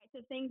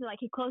of things where, like,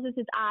 he closes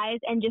his eyes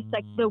and just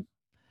like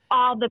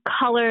all the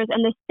colors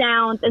and the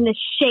sounds and the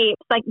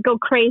shapes like go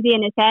crazy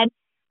in his head.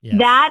 Yes.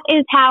 That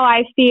is how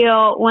I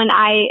feel when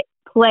I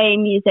play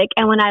music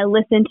and when I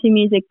listen to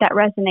music that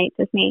resonates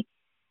with me.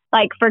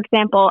 Like, for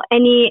example,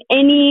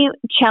 any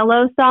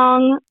cello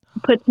song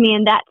puts me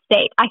in that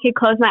state. I could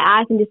close my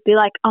eyes and just be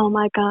like, oh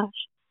my gosh,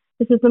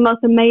 this is the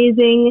most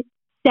amazing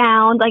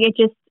sound. Like, it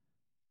just,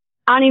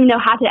 I don't even know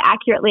how to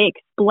accurately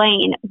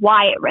explain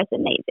why it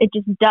resonates. It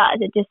just does.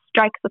 It just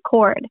strikes a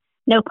chord.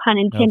 No pun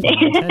intended. No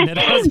pun intended.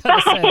 I was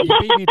about to say, you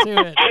beat me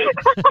to it.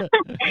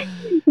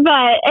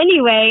 But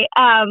anyway,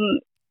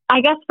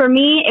 I guess for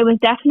me, it was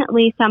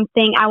definitely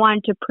something I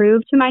wanted to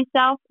prove to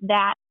myself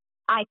that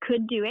I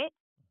could do it.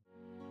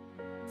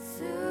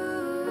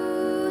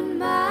 Soon,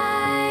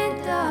 my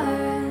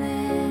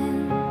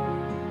darling,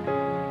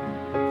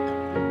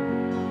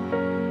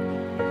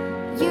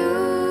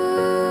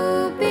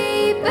 you'll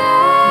be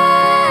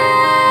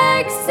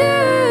back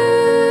soon,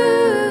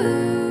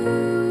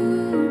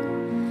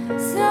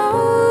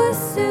 so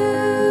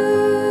soon,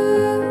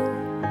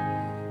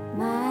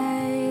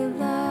 my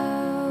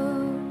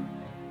love.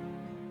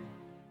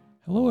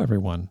 Hello,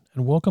 everyone,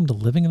 and welcome to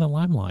Living in the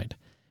Limelight.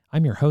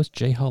 I'm your host,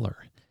 Jay Huller.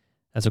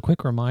 As a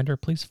quick reminder,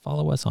 please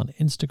follow us on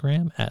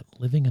Instagram at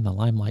Living in the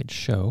Limelight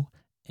Show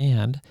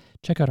and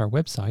check out our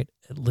website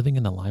at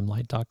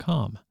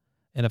livinginthelimelight.com.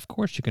 And of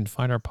course, you can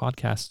find our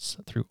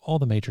podcasts through all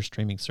the major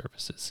streaming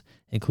services,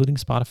 including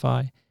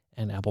Spotify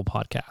and Apple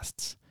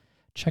Podcasts.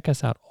 Check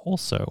us out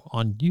also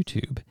on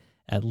YouTube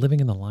at Living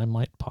in the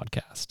Limelight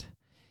Podcast.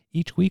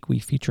 Each week, we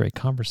feature a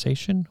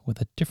conversation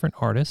with a different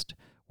artist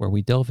where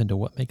we delve into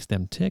what makes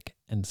them tick,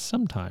 and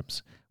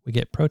sometimes we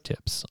get pro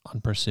tips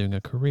on pursuing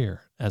a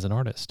career as an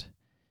artist.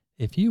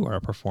 If you are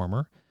a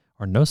performer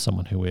or know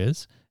someone who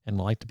is and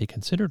would like to be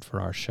considered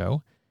for our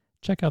show,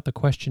 check out the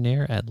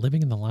questionnaire at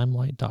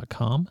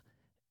livinginthelimelight.com,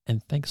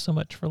 and thanks so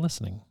much for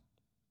listening.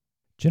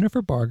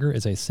 Jennifer Barger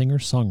is a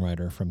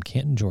singer-songwriter from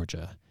Canton,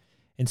 Georgia.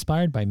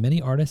 Inspired by many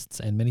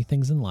artists and many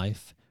things in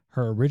life,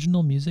 her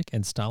original music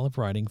and style of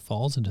writing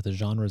falls into the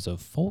genres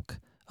of folk,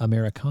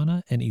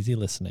 Americana, and easy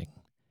listening.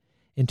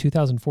 In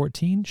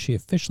 2014, she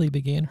officially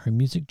began her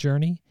music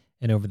journey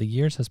and over the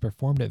years has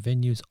performed at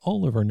venues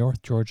all over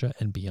North Georgia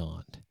and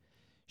beyond.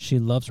 She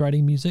loves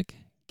writing music,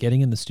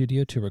 getting in the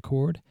studio to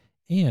record,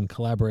 and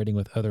collaborating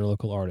with other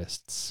local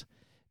artists.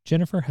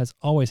 Jennifer has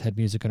always had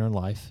music in her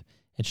life,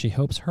 and she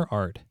hopes her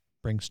art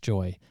brings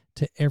joy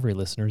to every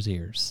listener's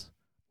ears.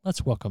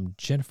 Let's welcome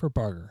Jennifer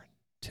Barger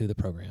to the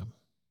program.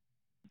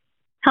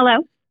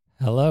 Hello.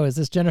 Hello, is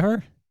this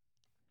Jennifer?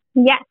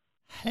 Yes.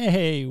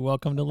 Hey,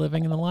 welcome to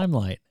Living in the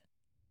Limelight.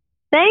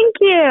 Thank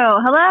you.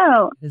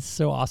 Hello. It's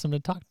so awesome to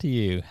talk to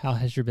you. How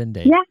has your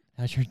day? Yeah.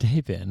 How's your day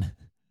been?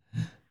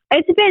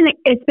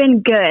 It's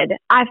been good.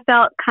 I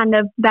felt kind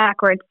of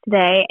backwards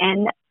today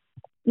and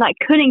like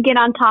couldn't get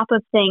on top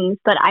of things,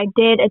 but I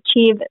did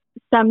achieve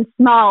some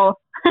small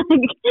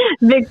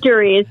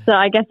victories, so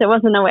I guess it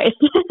wasn't a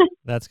waste.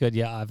 That's good.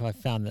 Yeah, I've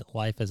found that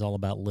life is all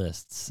about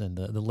lists, and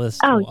the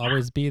list will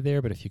always be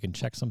there, but if you can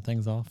check some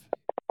things off,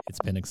 it's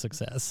been a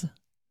success.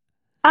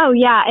 Oh,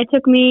 yeah. It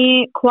took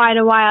me quite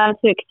a while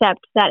to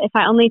accept that if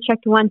I only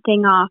checked one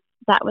thing off,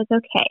 that was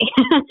okay.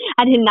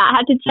 I did not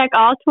have to check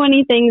all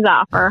 20 things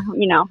off or,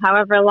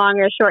 however long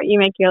or short you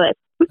make your list.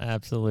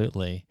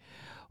 Absolutely.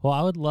 Well,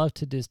 I would love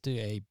to just do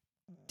a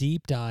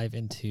deep dive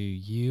into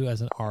you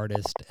as an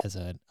artist, as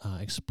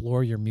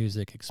explore your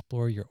music,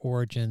 explore your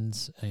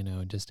origins,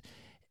 just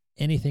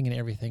anything and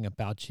everything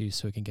about you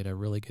so we can get a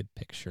really good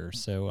picture.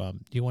 So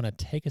do you want to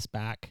take us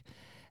back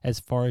as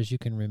far as you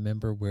can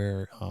remember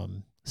where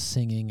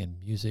singing and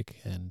music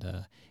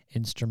and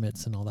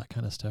instruments and all that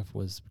kind of stuff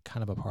was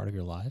kind of a part of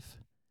your life?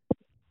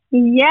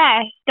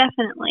 Yes,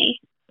 definitely.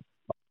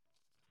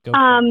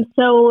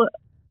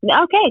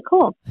 Okay,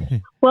 cool.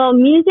 Well,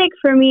 music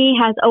for me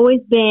has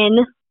always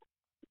been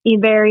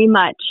very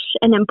much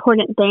an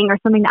important thing or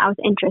something that I was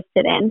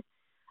interested in.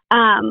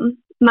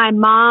 My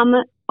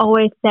mom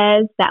always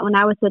says that when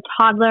I was a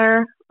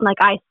toddler, like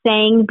I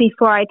sang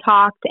before I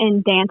talked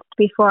and danced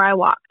before I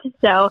walked.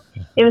 So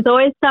it was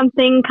always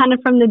something kind of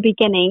from the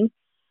beginning.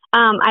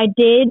 I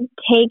did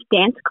take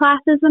dance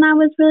classes when I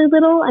was really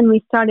little, and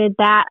we started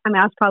that. I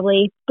was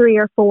probably 3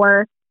 or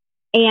 4,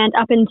 and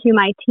up into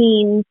my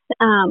teens,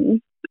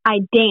 I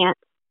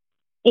danced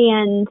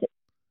and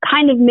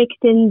kind of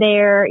mixed in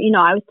there.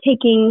 I was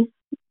taking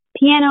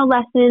piano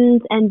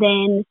lessons and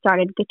then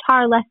started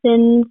guitar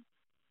lessons.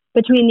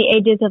 Between the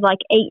ages of like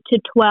 8 to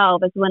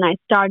 12 is when I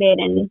started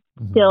and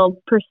still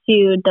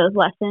pursued those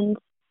lessons.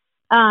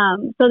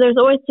 So there's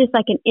always just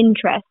like an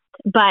interest,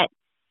 but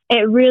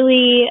it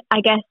really,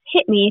 I guess,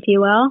 hit me, if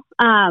you will.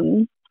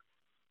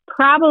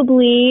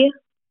 Probably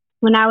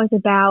when I was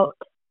about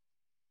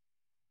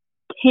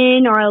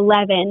 10 or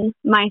 11,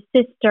 my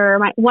sister,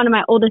 one of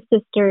my oldest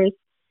sisters,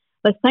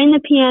 was playing the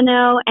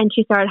piano and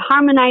she started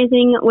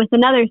harmonizing with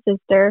another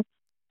sister.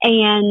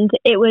 And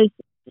it was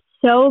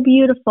so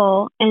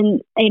beautiful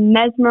and a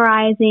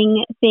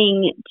mesmerizing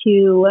thing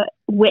to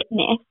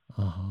witness.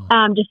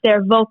 just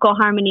their vocal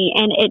harmony.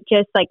 And it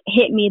just like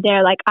hit me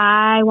there. Like,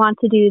 I want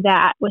to do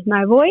that with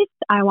my voice.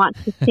 I want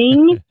to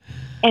sing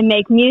and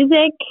make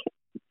music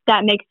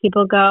that makes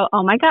people go,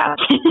 oh my gosh.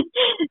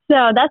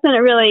 So that's when it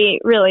really,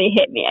 really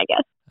hit me, I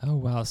guess. Oh,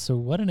 wow. So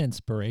what an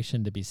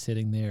inspiration to be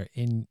sitting there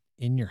in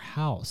your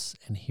house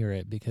and hear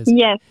it, because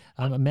Yes.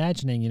 I'm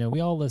imagining,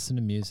 we all listen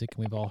to music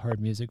and we've all heard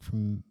music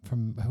from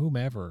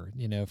whomever,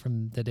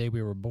 from the day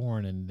we were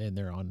born, and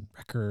they're on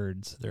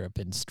records, they're up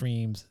in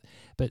streams,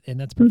 and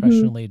that's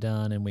professionally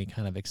done and we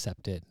kind of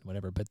accept it,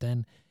 whatever. But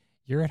then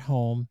you're at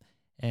home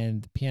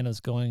and the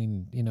piano's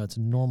going, it's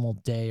a normal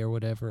day or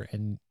whatever,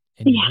 and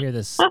you hear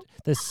this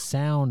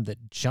sound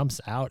that jumps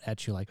out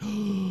at you like,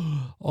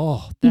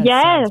 oh, that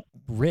sounds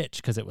rich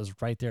because it was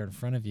right there in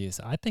front of you.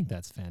 So I think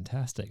that's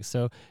fantastic.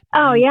 So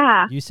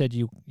you said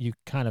you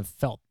kind of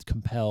felt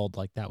compelled,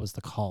 like that was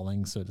the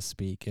calling, so to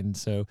speak. And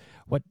so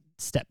what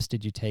steps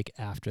did you take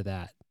after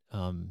that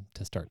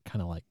to start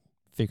kind of like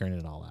figuring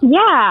it all out?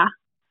 Yeah.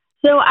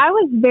 So I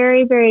was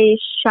very, very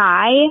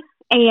shy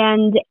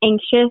and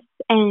anxious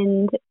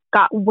and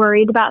got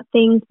worried about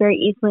things very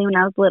easily when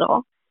I was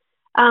little.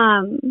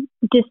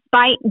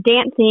 Despite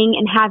dancing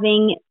and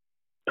having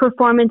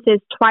performances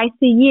twice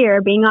a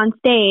year, being on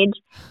stage,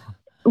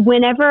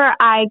 whenever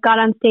I got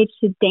on stage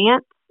to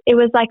dance, it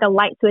was like a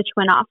light switch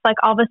went off. Like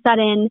all of a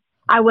sudden,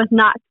 I was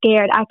not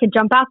scared. I could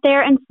jump out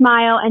there and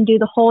smile and do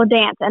the whole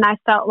dance, and I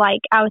felt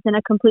like I was in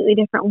a completely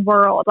different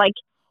world. Like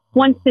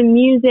once the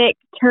music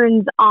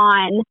turns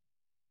on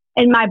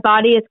and my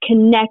body is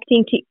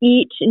connecting to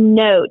each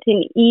note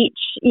and each,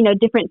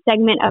 different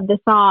segment of the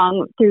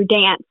song through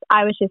dance,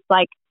 I was just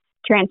like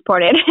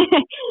transported.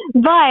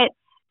 But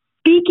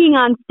speaking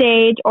on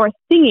stage or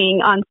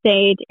singing on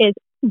stage is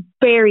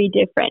very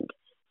different.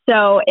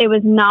 So it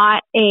was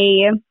not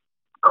a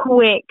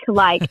quick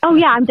like, oh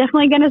yeah, I'm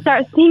definitely going to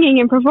start singing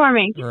and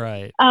performing.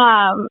 Right.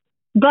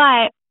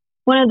 But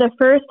one of the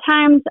first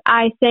times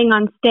I sang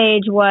on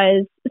stage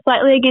was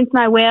slightly against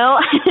my will.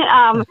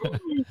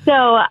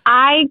 So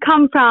I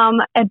come from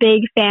a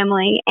big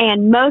family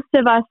and most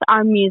of us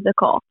are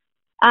musical.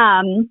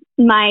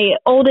 My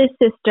oldest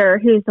sister,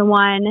 who's the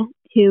one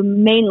who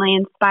mainly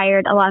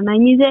inspired a lot of my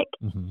music,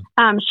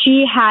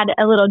 she had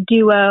a little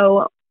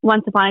duo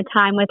once upon a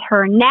time with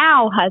her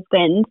now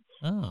husband.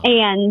 Oh.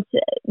 And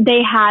they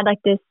had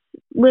like this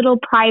little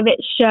private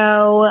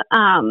show.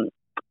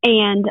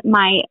 And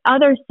my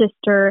other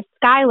sister,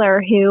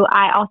 Skylar, who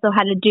I also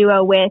had a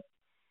duo with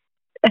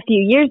a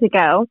few years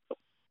ago,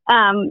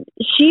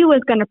 she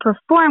was going to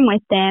perform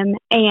with them.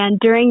 And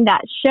during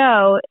that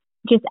show,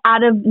 just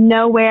out of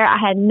nowhere, I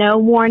had no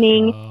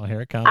warning. Oh,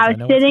 here it comes. I was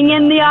sitting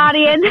in the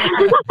audience,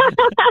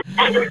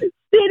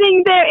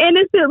 sitting there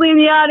innocently in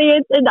the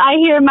audience, and I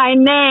hear my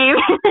name.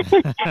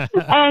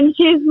 And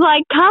she's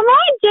like, come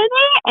on,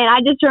 Jenny. And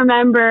I just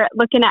remember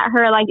looking at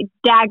her like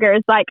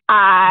daggers, like,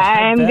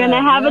 I'm going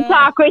to have a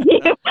talk with you.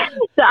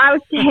 So I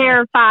was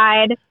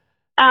terrified.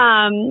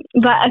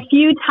 But a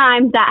few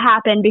times that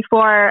happened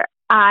before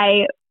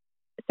I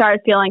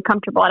started feeling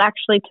comfortable. It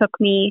actually took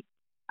me,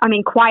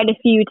 quite a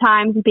few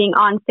times being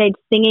on stage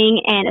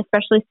singing, and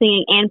especially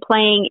singing and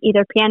playing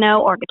either piano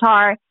or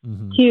guitar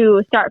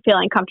to start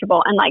feeling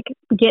comfortable and like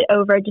get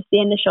over just the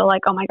initial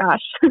like, oh my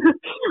gosh,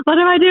 what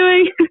am I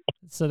doing?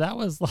 So that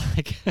was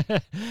like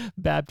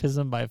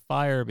baptism by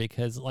fire,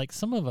 because like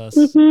some of us,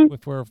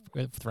 if we're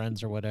with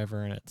friends or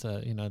whatever, and it's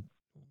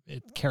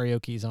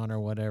karaoke's on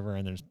or whatever,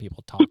 and there's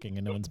people talking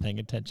and no one's paying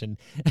attention,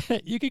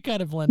 you could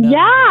kind of blend out.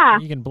 Yeah.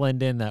 You can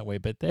blend in that way,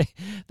 but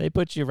they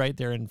put you right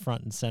there in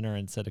front and center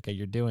and said, okay,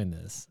 you're doing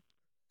this.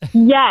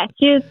 Yeah.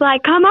 She was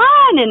like, come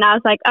on. And I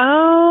was like,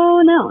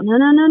 oh,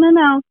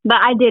 no. But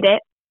I did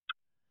it.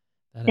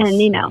 That is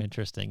so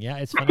interesting. Yeah,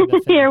 it's funny.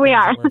 Here we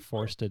are. We're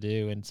forced to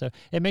do. And so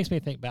it makes me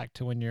think back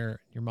to when your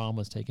mom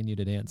was taking you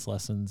to dance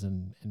lessons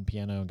and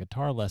piano and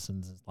guitar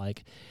lessons. It's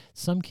like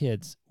some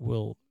kids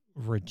will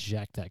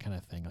reject that kind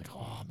of thing, like,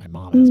 oh, my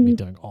mom has me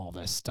doing all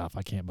this stuff,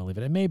 I can't believe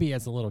it. And maybe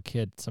as a little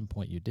kid at some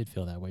point you did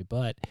feel that way,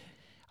 but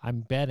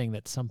I'm betting that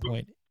at some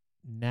point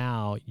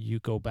now you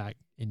go back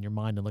in your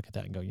mind and look at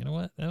that and go, you know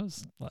what, that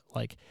was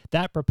like,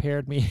 that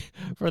prepared me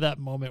for that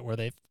moment where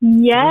they threw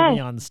me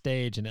on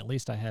stage, and at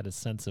least I had a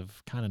sense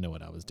of kind of know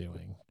what I was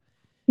doing.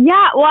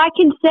 Yeah, well, I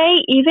can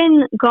say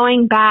even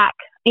going back,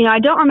 I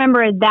don't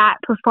remember that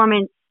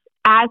performance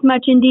as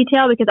much in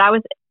detail because I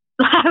was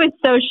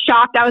so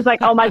shocked. I was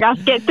like, oh my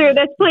gosh, get through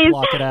this, please.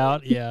 Block it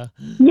out. Yeah.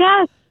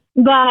 Yes.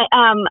 But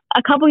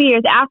a couple of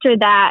years after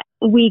that,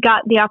 we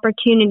got the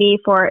opportunity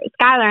Skylar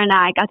and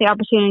I got the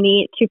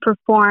opportunity to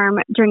perform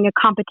during a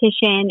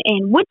competition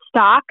in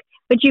Woodstock,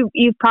 which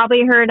you've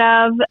probably heard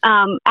of,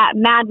 at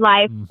Mad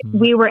Life.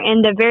 We were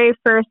in the very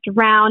first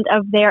round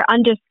of their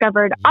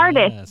Undiscovered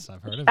Artist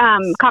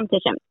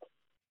competition.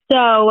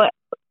 So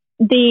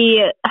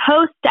the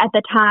host at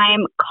the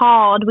time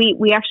called,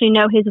 we actually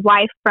know his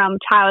wife from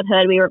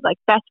childhood. We were like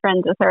best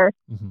friends with her.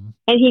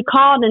 And he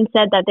called and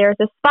said that there's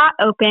a spot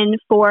open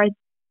for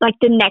like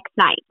the next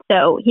night.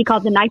 So he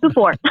called the night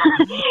before.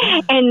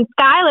 And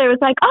Skylar was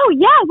like, oh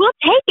yeah, we'll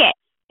take it.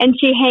 And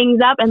she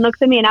hangs up and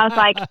looks at me, and I was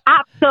like,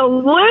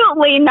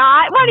 absolutely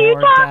not. What are you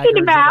talking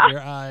about?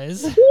 Your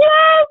eyes.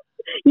 Yes.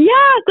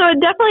 Yeah. So it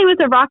definitely was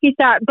a rocky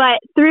start. But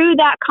through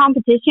that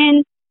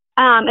competition,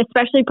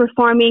 especially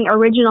performing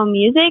original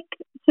music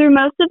through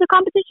most of the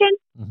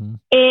competition,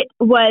 it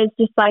was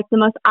just like the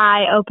most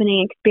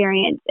eye-opening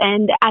experience.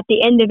 And at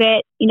the end of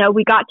it,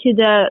 we got to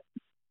the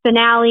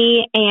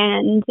finale,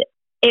 and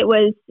it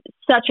was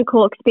such a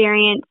cool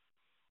experience.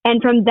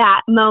 And from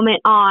that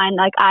moment on,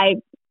 like I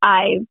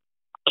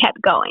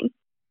kept going.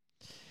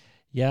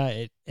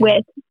 Yeah.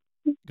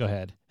 Go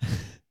ahead.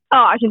 Oh,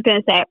 I was just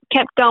going to say,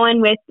 kept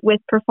going with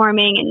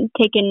performing and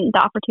taking the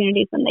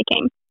opportunities when they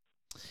came.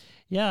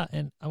 Yeah,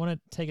 and I want to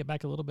take it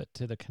back a little bit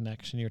to the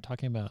connection. You're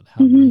talking about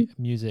how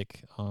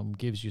music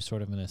gives you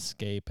sort of an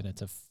escape, and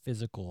it's a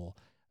physical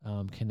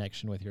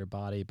connection with your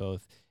body,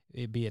 both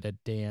be it a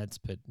dance,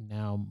 but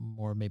now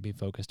more maybe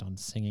focused on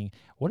singing.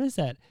 What is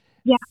that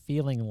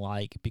feeling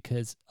like?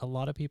 Because a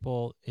lot of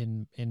people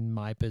in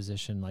my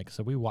position, like,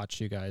 so we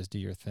watch you guys do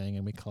your thing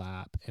and we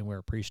clap and we're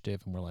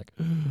appreciative and we're like,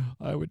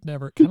 I would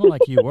never, kind of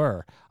like you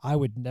were, I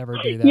would never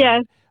do that.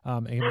 Yes.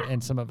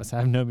 And some of us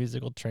have no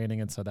musical training,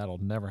 and so that'll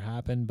never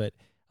happen. But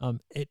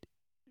it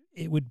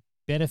would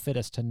benefit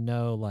us to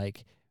know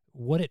like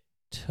what it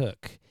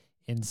took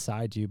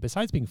inside you,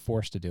 besides being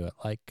forced to do it.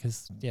 Like,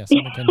 because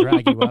someone can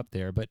drag you up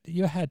there, but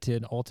you had to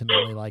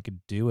ultimately like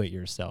do it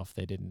yourself.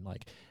 They didn't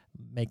like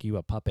make you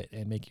a puppet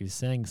and make you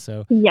sing.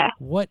 So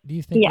what do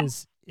you think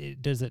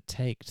does it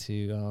take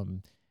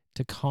to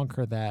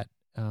conquer that?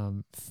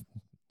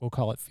 We'll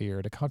call it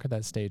fear, to conquer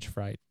that stage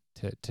fright,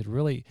 to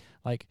really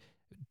like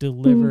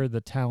deliver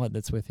the talent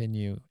that's within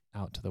you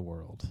out to the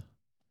world?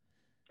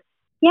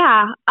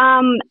 Yeah,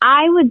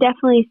 I would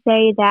definitely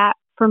say that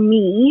for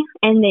me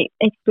and the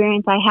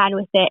experience I had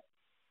with it.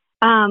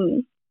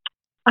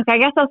 Okay, I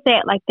guess I'll say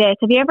it like this.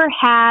 Have you ever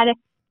had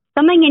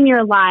something in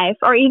your life,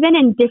 or even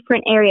in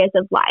different areas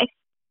of life,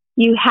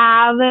 you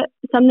have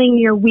something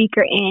you're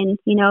weaker in,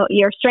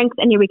 your strengths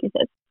and your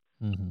weaknesses.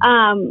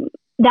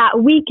 That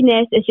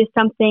weakness is just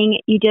something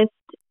you just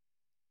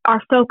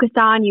are focused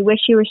on, you wish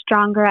you were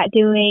stronger at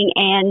doing,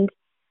 and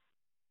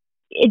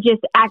it's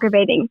just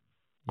aggravating.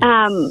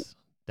 Yes,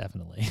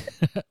 definitely.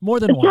 More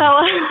than one. So,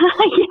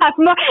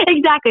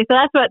 exactly. So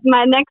that's what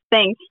my next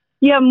thing.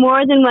 You have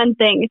more than one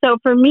thing. So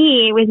for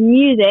me, with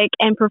music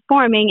and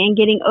performing and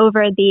getting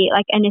over the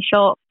like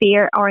initial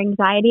fear or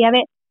anxiety of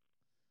it,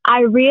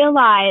 I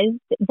realized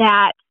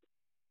that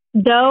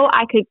though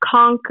I could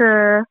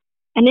conquer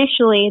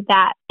initially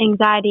that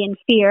anxiety and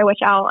fear,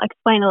 which I'll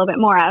explain a little bit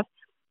more of,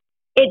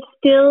 it's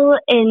still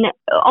in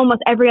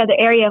almost every other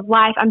area of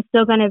life, I'm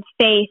still going to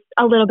face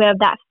a little bit of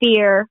that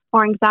fear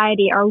or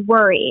anxiety or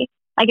worry.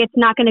 Like, it's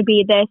not going to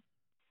be this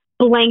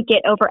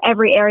blanket over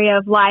every area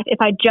of life if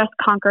I just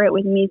conquer it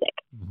with music.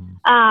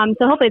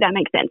 So hopefully that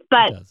makes sense.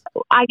 But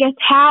I guess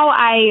how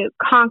I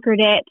conquered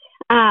it,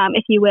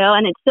 if you will,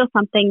 and it's still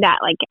something that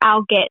like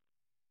I'll get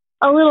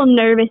a little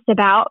nervous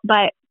about,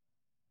 but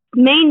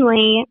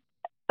mainly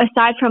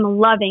aside from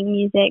loving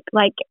music,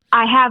 like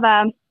I have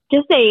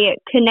just a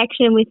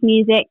connection with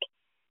music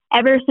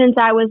ever since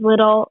I was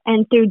little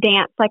and through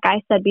dance, like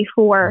I said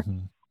before.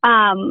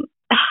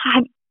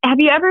 Have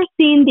you ever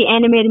seen the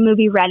animated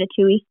movie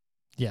Ratatouille?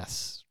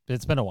 Yes,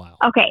 it's been a while.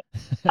 Okay.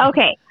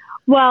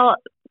 Well,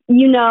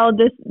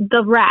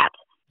 the rat.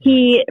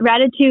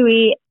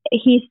 Ratatouille,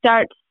 he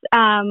starts,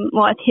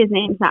 his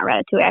name's not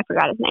Ratatouille. I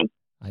forgot his name.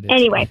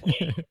 Anyway,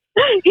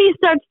 he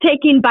starts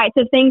taking bites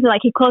of things,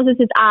 like he closes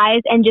his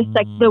eyes and just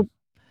like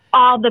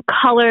all the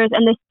colors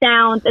and the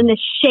sounds and the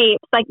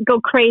shapes like go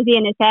crazy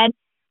in his head.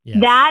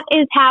 Yes. That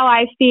is how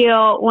I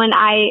feel when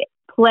I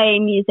play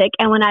music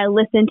and when I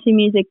listen to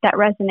music that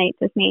resonates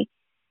with me.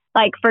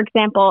 Like, for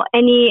example,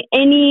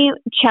 any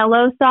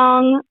cello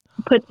song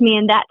puts me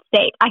in that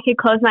state. I could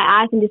close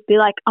my eyes and just be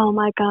like, oh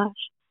my gosh,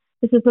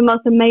 this is the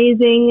most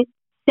amazing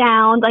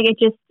sound. Like,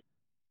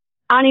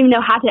 I don't even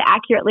know how to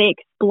accurately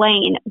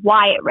explain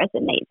why it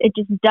resonates. It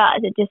just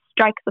does. It just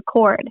strikes a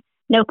chord.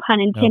 No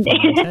pun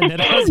intended. No pun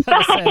intended. I was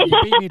about to say,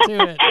 you beat me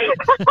to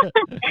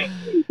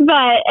it.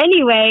 But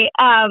anyway,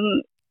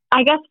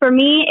 I guess for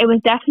me, it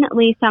was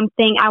definitely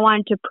something I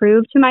wanted to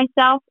prove to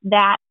myself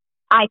that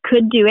I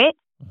could do it,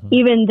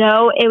 even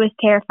though it was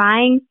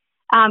terrifying.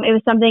 It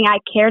was something I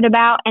cared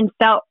about and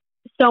felt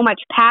so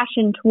much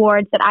passion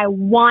towards that I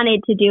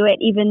wanted to do it,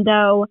 even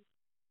though,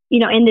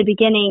 in the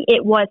beginning,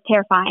 it was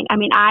terrifying. I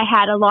mean, I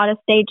had a lot of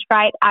stage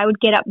fright. I would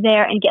get up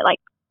there and get like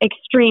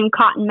extreme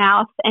cotton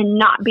mouth and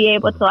not be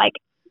able to like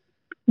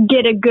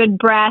get a good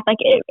breath. Like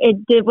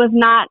it was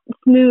not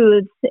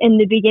smooth in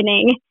the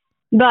beginning,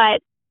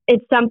 but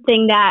it's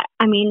something that,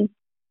 I mean,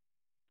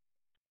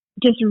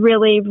 just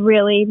really,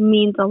 really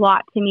means a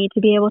lot to me to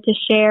be able to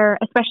share,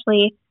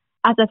 especially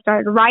as I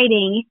started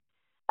writing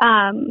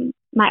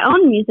my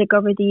own music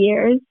over the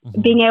years,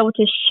 being able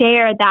to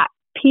share that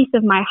piece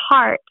of my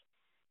heart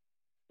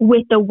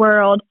with the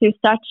world through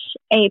such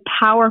a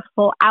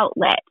powerful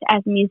outlet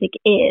as music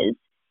is.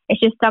 It's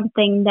just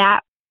something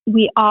that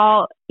we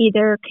all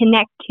either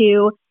connect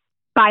to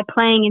by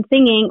playing and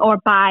singing or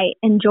by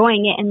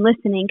enjoying it and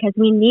listening, because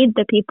we need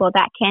the people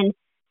that can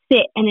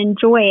sit and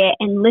enjoy it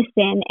and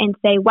listen and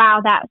say,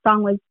 wow, that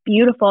song was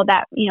beautiful.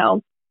 That,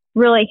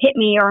 really hit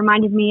me or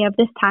reminded me of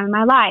this time in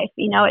my life.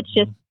 It's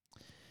just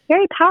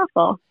very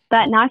powerful.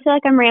 But now I feel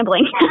like I'm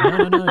rambling.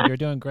 No, you're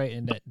doing great.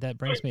 And that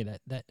brings me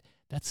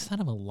that's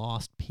kind of a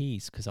lost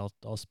piece, because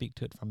I'll speak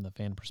to it from the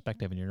fan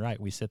perspective. And you're right.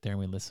 We sit there and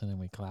we listen and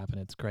we clap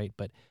and it's great,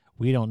 but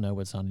we don't know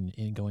what's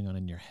going on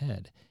in your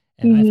head.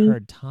 And I've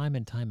heard time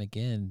and time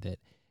again that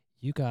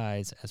you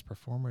guys as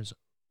performers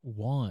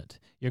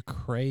you're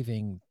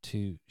craving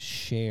to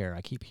share.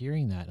 I keep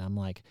hearing that. And I'm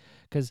like,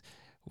 because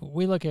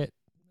we look at,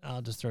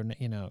 I'll just throw,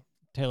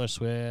 Taylor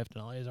Swift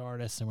and all these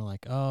artists, and we're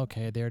like, oh,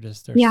 okay, they're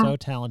so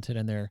talented,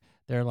 and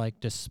they're like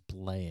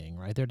displaying,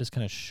 right? They're just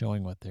kind of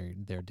showing what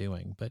they're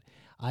doing. But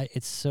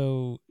it's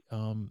so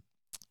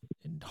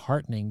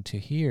heartening to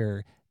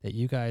hear that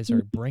you guys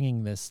are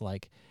bringing this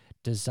like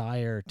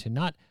desire to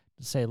not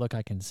say, look,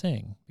 I can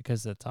sing,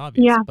 because that's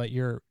obvious, but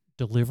you're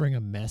delivering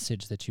a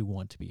message that you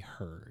want to be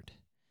heard.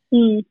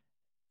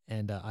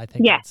 And I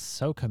think that's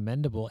so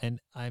commendable, and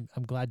I'm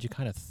glad you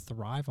kind of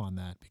thrive on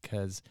that,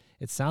 because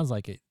it sounds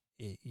like it,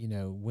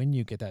 when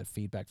you get that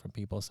feedback from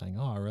people saying,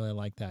 oh, I really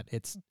like that,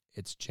 it's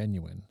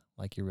genuine,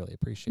 like you really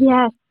appreciate it.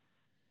 Yes,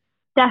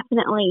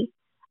 definitely.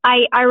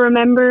 I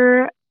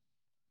remember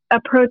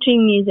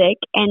approaching music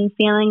and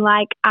feeling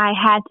like I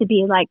had to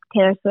be like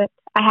Taylor Swift.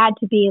 I had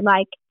to be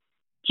like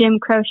Jim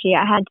Croce.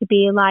 I had to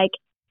be like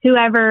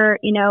whoever,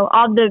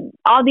 all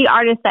the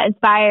artists that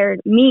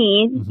inspired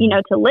me,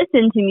 to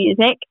listen to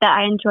music that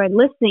I enjoyed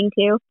listening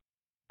to.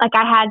 Like,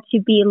 I had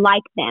to be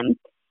like them.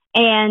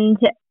 And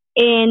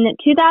in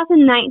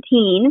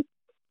 2019,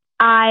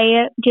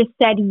 I just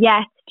said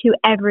yes to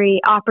every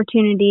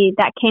opportunity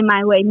that came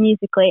my way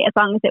musically, as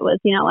long as it was,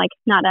 like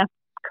not a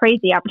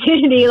crazy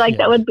opportunity, like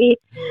that would be,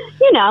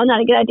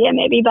 not a good idea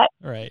maybe, but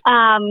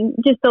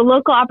just the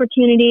local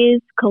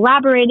opportunities,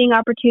 collaborating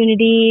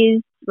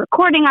opportunities,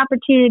 recording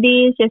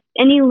opportunities, just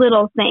any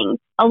little thing.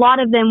 A lot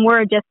of them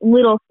were just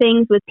little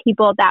things with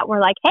people that were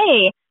like,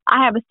 hey,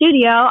 I have a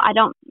studio. I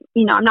don't,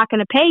 I'm not going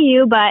to pay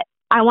you, but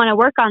I want to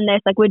work on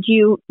this. Like, would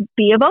you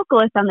be a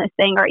vocalist on this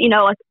thing? Or,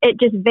 like, it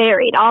just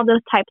varied, all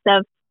those types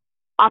of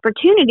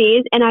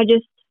opportunities. And I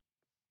just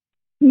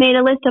made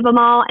a list of them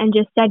all and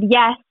just said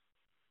yes.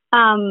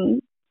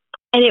 And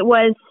it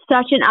was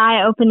such an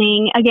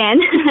eye-opening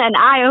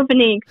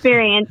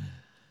experience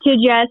to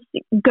just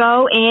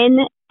go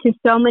in to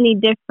so many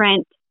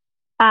different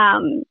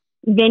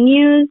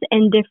venues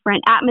and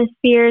different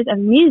atmospheres of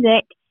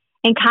music,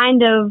 and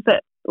kind of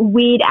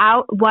weed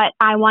out what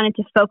I wanted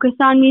to focus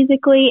on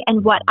musically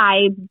and what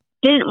I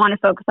didn't want to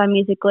focus on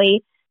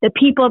musically, the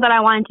people that I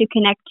wanted to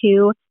connect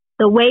to,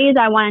 the ways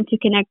I wanted to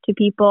connect to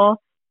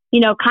people,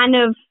 kind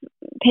of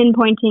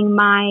pinpointing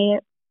my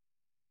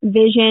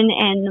vision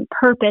and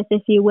purpose,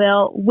 if you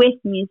will, with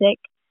music.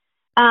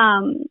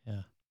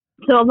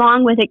 So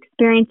along with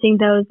experiencing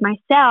those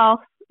myself,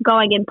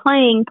 going and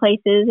playing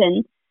places,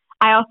 and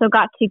I also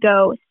got to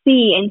go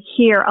see and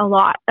hear a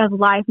lot of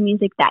live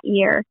music that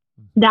year.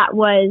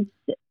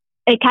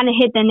 It kind of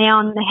hit the nail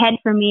on the head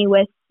for me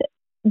with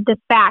the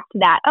fact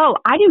that,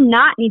 I do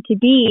not need to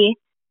be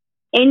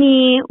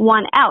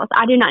anyone else.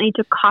 I do not need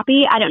to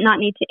copy. I do not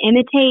need to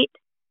imitate.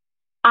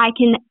 I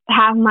can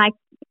have my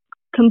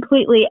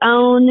completely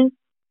own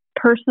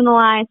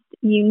personalized,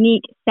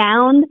 unique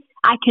sound.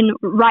 I can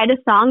write a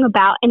song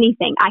about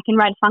anything. I can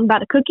write a song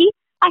about a cookie.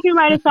 I can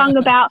write a song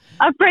about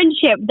a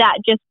friendship that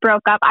just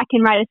broke up. I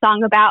can write a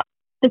song about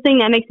the thing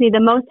that makes me the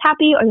most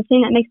happy or the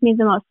thing that makes me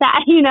the most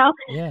sad,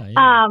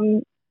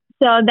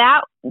 So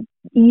that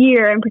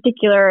year in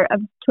particular of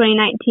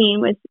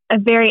 2019 was a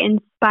very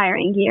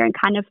inspiring year, and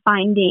kind of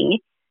finding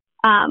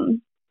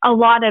a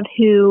lot of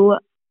who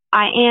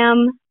I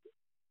am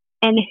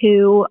and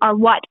who are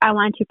what I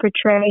want to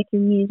portray through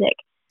music.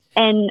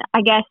 And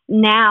I guess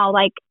now,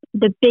 like,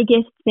 the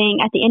biggest thing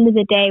at the end of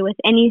the day with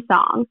any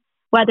song,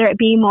 whether it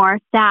be more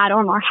sad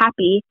or more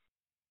happy,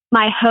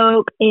 my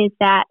hope is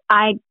that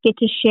I get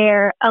to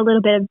share a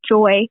little bit of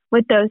joy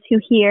with those who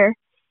hear.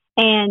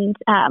 And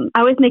I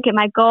always make it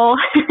my goal.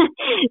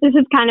 This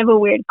is kind of a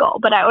weird goal,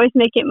 but I always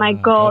make it my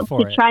goal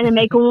to try to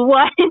make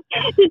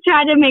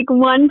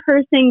one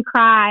person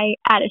cry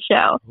at a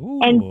show. Ooh.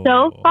 And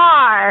so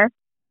far,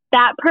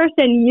 that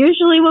person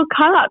usually will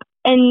come up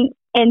and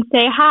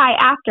say hi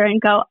after and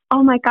go,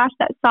 oh my gosh,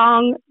 that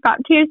song brought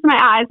tears to my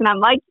eyes. And I'm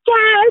like,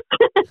 yes,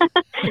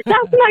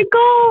 that's my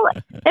goal.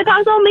 If I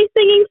was only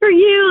singing for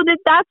you,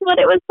 that's what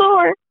it was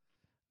for.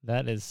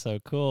 That is so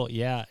cool.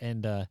 Yeah.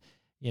 And,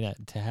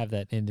 to have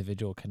that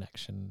individual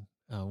connection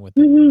with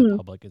the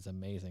public is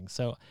amazing.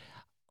 So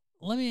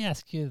let me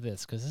ask you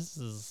this, because this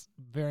is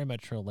very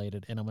much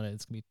related, and it's going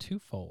to be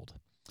twofold.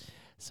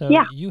 So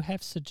you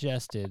have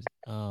suggested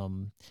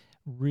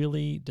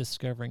really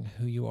discovering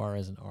who you are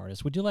as an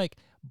artist. Would you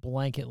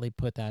blanketly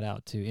put that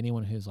out to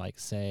anyone who's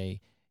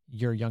say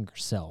your younger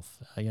self,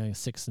 a young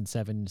 6 and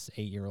 7,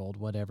 8-year-old,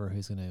 whatever,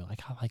 who's going to I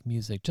like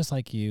music just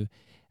like you?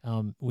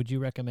 Would you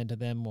recommend to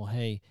them, well,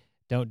 hey,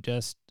 don't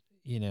just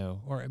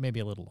or maybe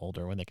a little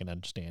older when they can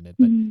understand it,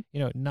 but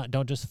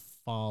don't just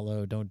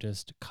follow, don't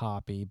just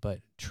copy, but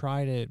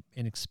try to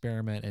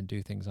experiment and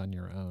do things on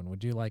your own.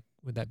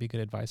 Would that be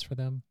good advice for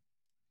them?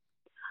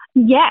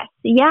 Yes.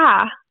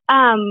 Yeah.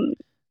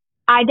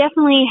 I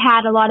definitely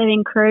had a lot of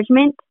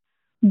encouragement,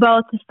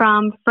 both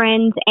from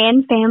friends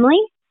and family,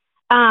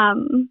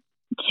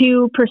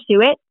 to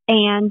pursue it,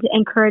 and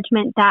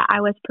encouragement that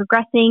I was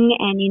progressing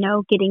and,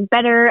 getting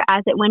better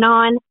as it went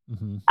on.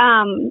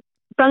 Mm-hmm.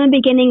 From the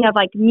beginning of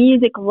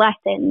music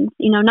lessons,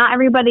 not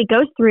everybody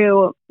goes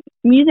through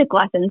music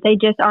lessons. They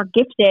just are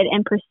gifted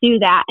and pursue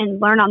that and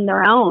learn on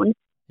their own.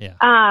 Yeah.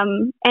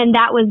 And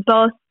that was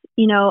both,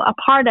 a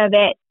part of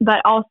it,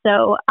 but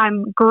also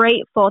I'm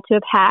grateful to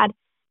have had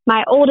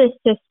my oldest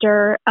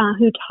sister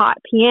who taught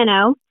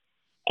piano.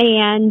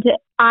 And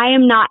I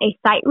am not a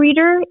sight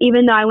reader,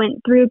 even though I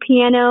went through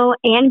piano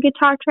and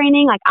guitar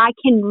training. I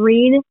can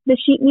read the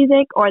sheet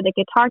music or the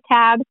guitar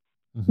tabs,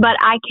 mm-hmm. but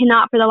I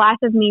cannot for the life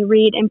of me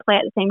read and play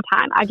at the same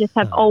time. I just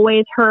have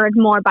always heard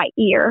more by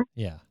ear.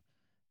 Yeah.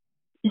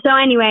 So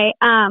anyway,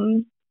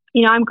 I'm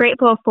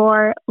grateful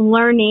for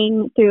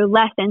learning through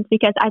lessons,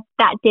 because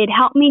that did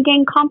help me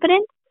gain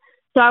confidence.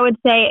 So I would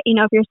say,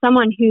 if you're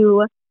someone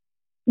who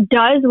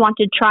does want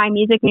to try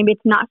music, maybe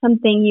it's not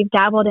something you've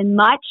dabbled in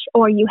much,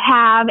 or you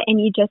have and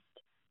you just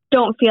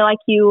don't feel like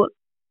you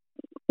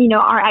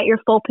are at your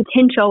full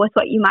potential with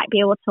what you might be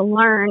able to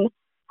learn,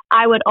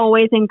 I would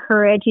always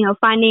encourage,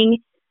 finding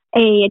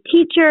a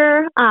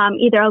teacher,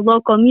 either a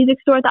local music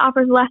store that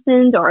offers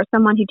lessons or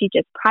someone who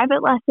teaches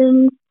private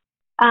lessons,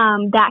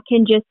 that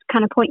can just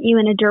kind of point you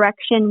in a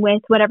direction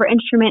with whatever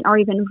instrument or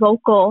even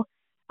vocal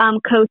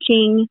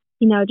coaching,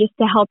 just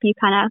to help you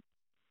kind of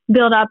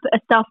build up a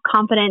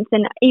self-confidence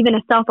and even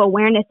a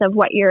self-awareness of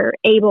what you're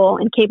able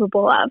and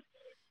capable of.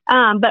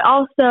 But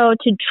also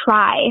to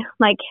try.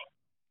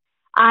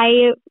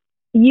 I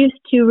used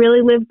to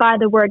really live by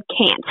the word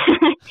can't.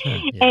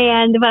 Yeah.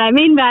 And what I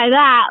mean by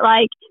that,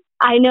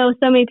 I know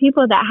so many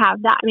people that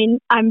have that. I mean,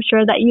 I'm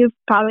sure that you've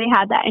probably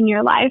had that in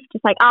your life.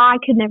 Just I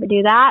could never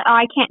do that.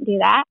 I can't do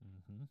that.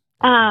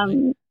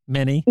 Mm-hmm.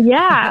 Many.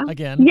 Yeah.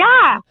 Again.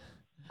 Yeah.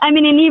 I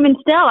mean, and even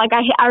still,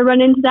 I run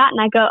into that and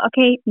I go,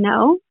 okay,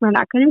 no, we're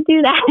not going to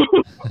do that.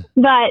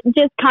 But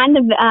just kind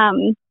of,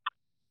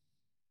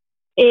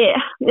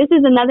 this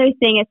is another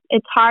thing.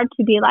 It's hard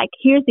to be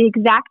here's the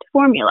exact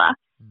formula.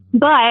 Mm-hmm.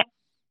 But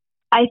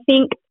I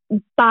think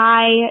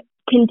by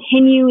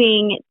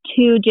continuing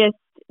to just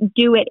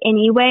do it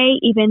anyway,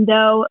 even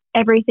though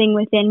everything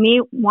within me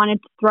wanted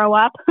to throw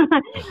up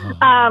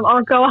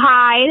or go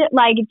hide,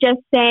 just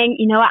saying,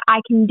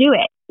 I can do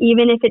it.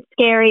 Even if it's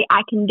scary,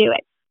 I can do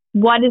it.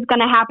 What is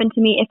going to happen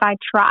to me if I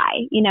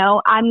try?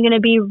 I'm going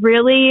to be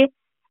really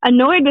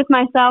annoyed with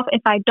myself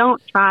if I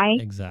don't try.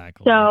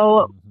 Exactly.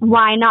 So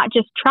why not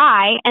just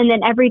try? And then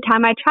every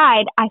time I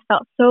tried, I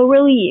felt so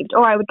relieved.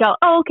 Or I would go,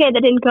 oh, okay,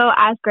 that didn't go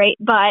as great,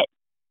 but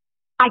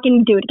I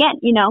can do it again,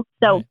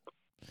 So right.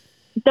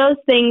 Those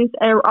things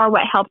are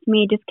what helped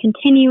me, just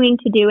continuing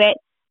to do it,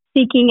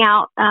 seeking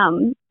out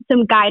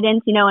some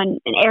guidance, in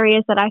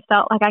areas that I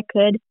felt like I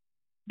could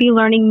be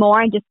learning more.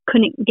 I just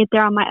couldn't get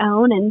there on my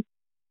own. And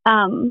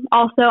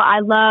also, I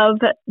love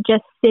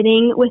just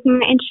sitting with my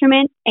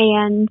instrument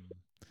and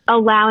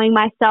allowing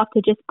myself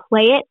to just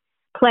play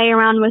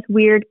around with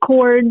weird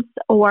chords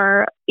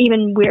or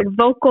even weird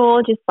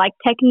vocal, just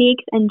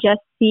techniques, and just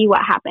see what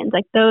happens.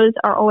 Those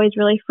are always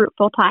really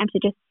fruitful times to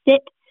just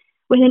sit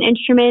with an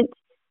instrument,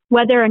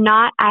 whether or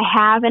not I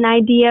have an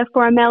idea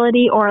for a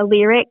melody or a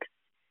lyrics.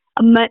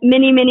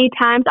 Many, many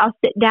times I'll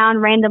sit down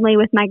randomly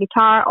with my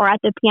guitar or at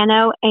the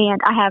piano and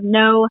I have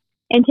no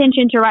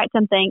intention to write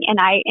something and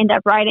I end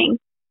up writing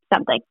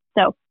something.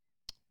 So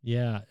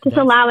yeah, just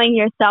allowing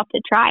yourself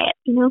to try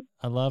it,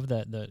 I love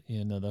that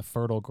the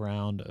fertile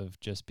ground of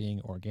just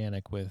being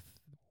organic with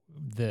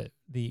the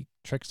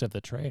tricks of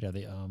the trade, or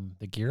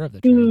the gear of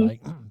the trade,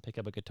 mm-hmm. Pick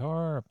up a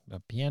guitar, a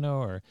piano,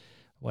 or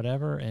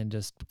whatever, and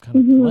just kind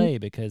of mm-hmm. play,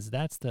 because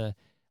that's the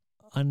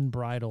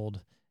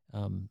unbridled,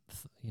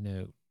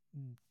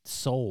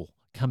 soul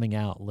coming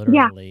out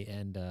literally. Yeah,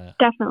 and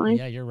definitely.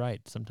 Yeah, you're right.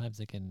 Sometimes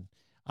it can.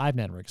 I've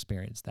never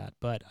experienced that,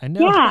 but I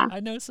know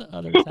I know some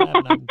others have,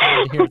 and I'm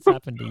glad to hear it's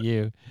happened to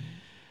you.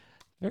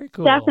 Very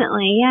cool.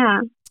 Definitely, yeah.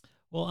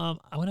 Well,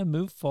 I want to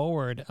move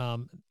forward.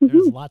 Mm-hmm.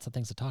 There's lots of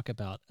things to talk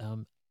about.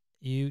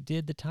 You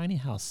did the tiny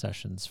house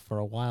sessions for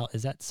a while.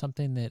 Is that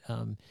something that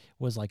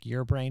was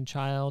your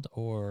brainchild,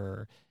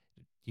 or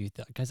you?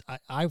 Because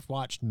I've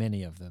watched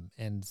many of them,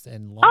 and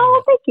thank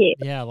you.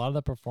 Yeah, a lot of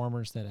the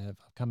performers that I've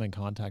come in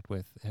contact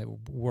with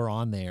were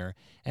on there,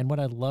 and what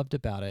I loved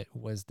about it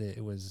was that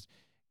it was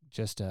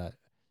just a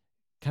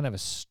kind of a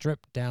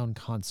stripped down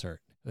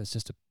concert. It was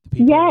just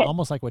people, yes.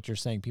 almost like what you're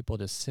saying, people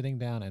just sitting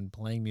down and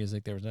playing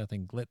music. There was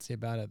nothing glitzy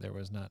about it. There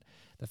was not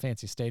the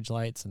fancy stage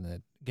lights and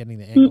the getting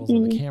the angles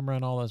of the camera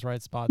and all those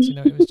right spots.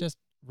 It was just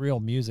real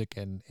music.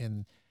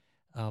 And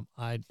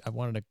I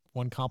wanted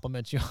to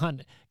compliment you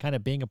on kind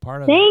of being a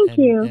part of it. Thank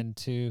you. And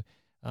to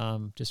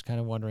just kind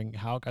of wondering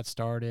how it got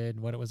started,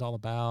 what it was all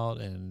about,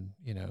 and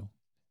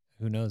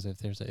who knows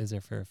if is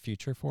there for a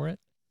future for it?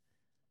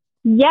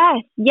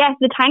 Yes.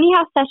 The Tiny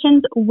House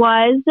Sessions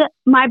was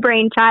my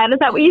brainchild. Is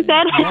that what you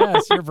said?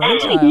 Yes, your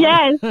brainchild.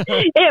 Yes,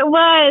 it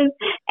was.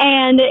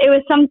 And it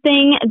was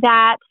something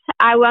that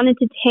I wanted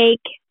to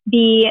take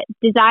the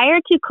desire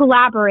to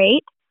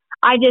collaborate.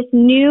 I just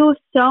knew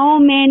so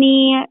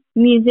many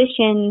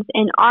musicians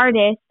and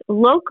artists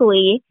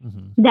locally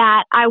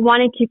that I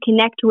wanted to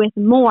connect with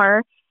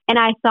more. And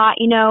I thought,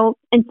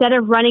 instead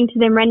of running to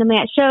them randomly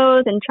at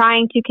shows and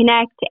trying to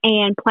connect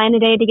and plan a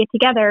day to get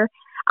together,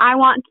 I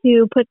want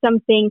to put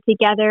something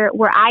together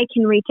where I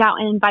can reach out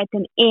and invite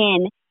them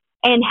in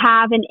and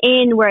have an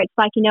in where it's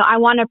like, I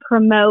want to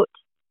promote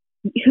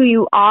who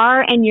you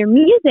are and your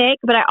music,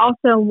 but I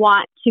also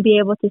want to be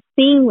able to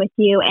sing with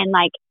you and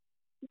like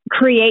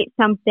create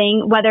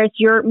something, whether it's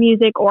your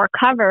music or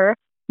cover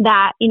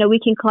that, we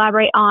can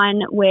collaborate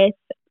on with,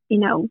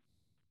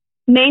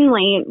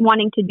 mainly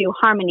wanting to do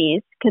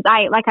harmonies. Cause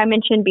like I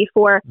mentioned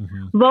before,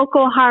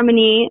 vocal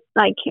harmony,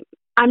 like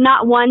I'm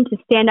not one to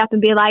stand up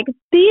and be like,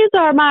 these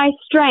are my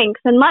strengths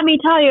and let me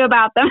tell you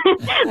about them.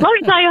 Let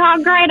me tell you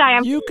how great I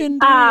am. You can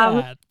do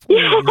that,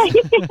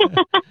 please.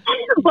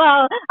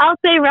 Well, I'll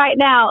say right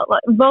now,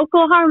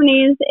 vocal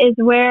harmonies is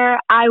where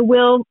I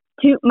will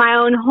toot my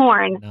own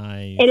horn.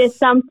 Nice. It is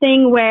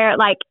something where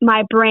like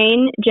my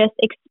brain just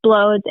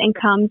explodes and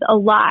comes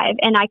alive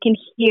and I can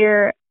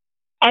hear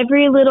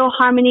every little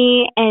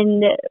harmony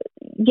and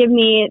give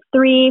me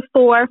 3,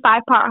 4,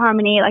 5-part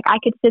harmony. Like I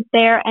could sit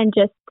there and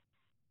just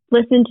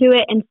listen to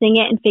it and sing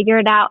it and figure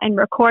it out and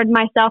record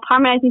myself,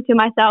 harmonizing to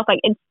myself. Like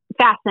it's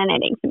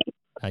fascinating to me.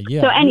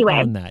 Yeah, so anyway, you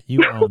own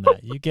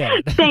that. You get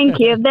it. Thank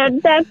you.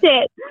 That's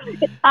it.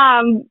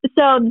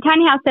 So the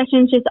Tiny House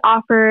Sessions just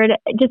offered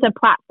just a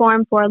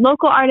platform for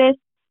local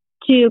artists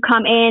to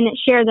come in,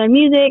 share their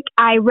music.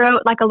 I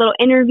wrote like a little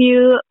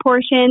interview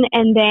portion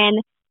and then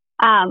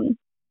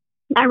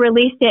I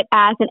released it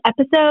as an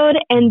episode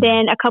and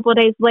then a couple of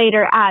days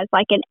later as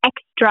like an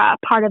extra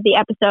part of the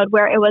episode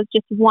where it was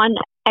just one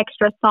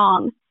extra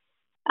song.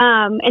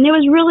 And it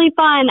was really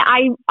fun.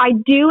 I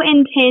do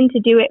intend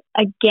to do it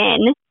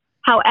again.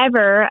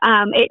 However,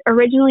 it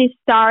originally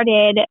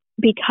started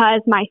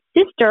because my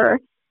sister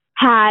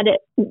had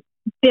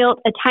built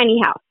a tiny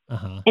house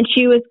and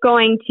she was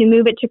going to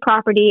move it to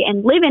property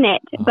and live in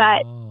it.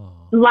 But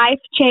life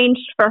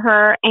changed for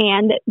her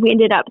and we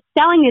ended up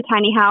selling the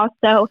tiny house.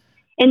 So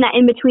in that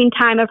in-between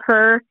time of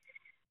her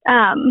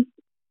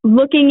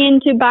looking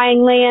into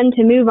buying land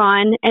to move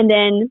on and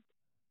then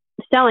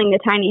selling the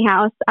tiny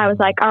house, I was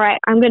like, all right,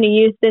 I'm going to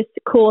use this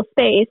cool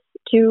space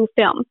to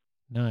film.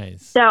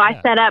 Nice. So I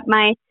set up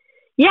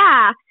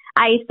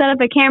I set up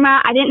a camera.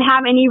 I didn't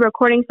have any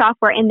recording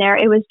software in there.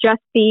 It was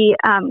just the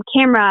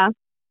camera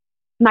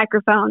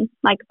microphone,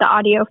 like the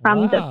audio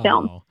from the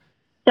film.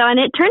 So, and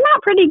it turned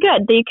out pretty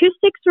good. The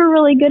acoustics were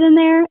really good in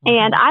there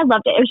and I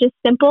loved it. It was just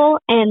simple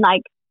and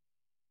like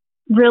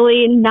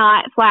really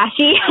not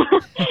flashy,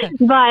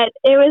 but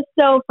it was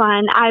so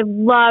fun. I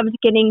loved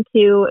getting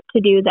to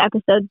do the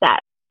episodes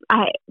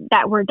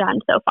that were done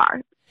so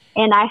far.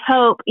 And I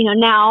hope,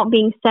 now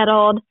being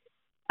settled,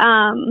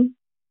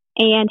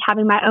 and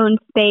having my own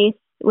space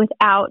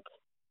without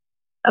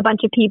a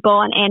bunch of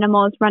people and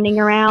animals running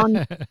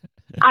around,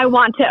 I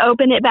want to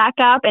open it back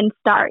up and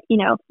start,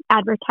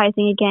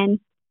 advertising again,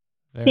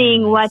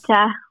 seeing what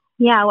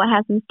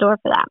has in store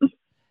for that.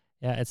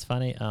 Yeah, it's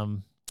funny.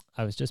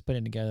 I was just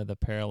putting together the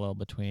parallel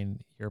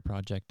between your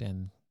project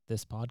and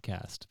this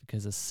podcast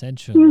because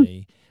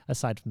essentially,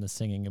 aside from the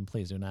singing, and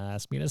please do not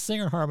ask me to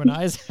sing or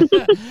harmonize,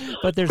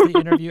 but there's the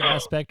interview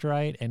aspect,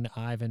 right? And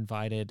I've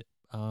invited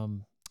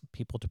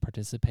people to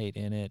participate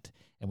in it,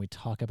 and we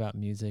talk about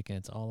music, and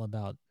it's all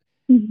about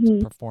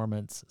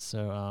performance.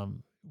 So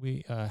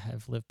we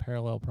have lived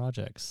parallel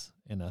projects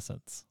in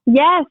essence.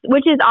 Yes,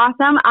 which is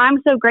awesome.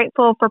 I'm so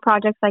grateful for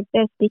projects like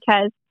this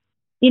because,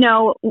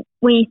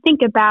 when you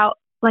think about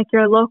like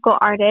your local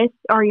artists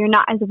or you're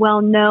not as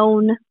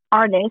well-known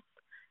artists,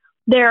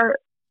 there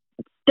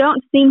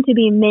don't seem to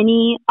be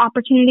many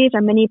opportunities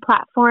or many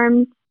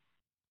platforms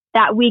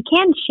that we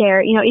can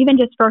share, even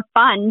just for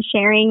fun,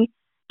 sharing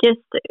just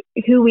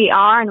who we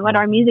are and what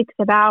our music's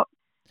about.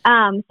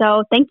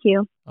 So thank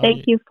you.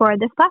 Thank you for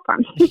this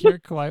platform. You're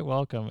quite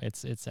welcome.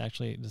 It's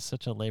actually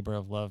such a labor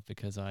of love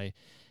because I,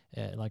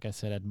 like I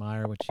said,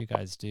 admire what you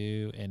guys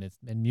do. And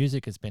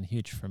music has been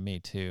huge for me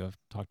too. I've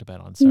talked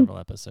about it on several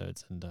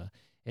episodes and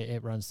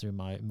it runs through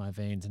my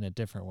veins in a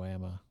different way.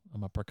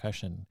 I'm a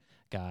percussion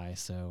guy.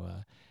 So,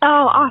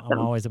 awesome. I'm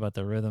always about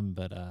the rhythm,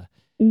 but,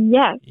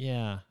 yes.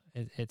 Yeah.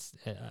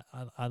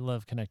 I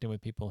love connecting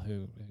with people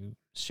who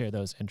share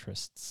those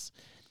interests.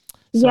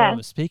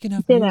 So speaking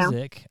of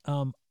music,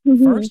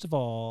 first of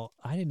all,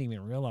 I didn't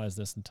even realize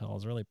this until I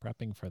was really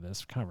prepping for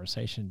this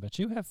conversation, but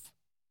you have,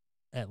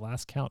 at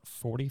last count,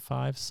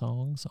 45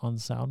 songs on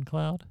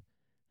SoundCloud?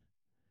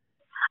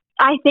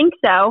 I think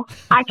so.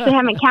 I actually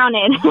haven't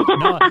counted.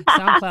 No,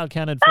 SoundCloud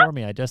counted for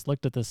me. I just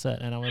looked at the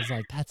set and I was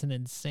like, that's an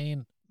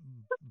insane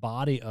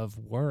body of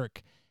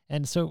work.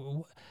 And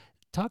so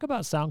talk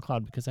about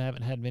SoundCloud because I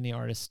haven't had many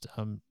artists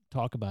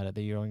talk about it.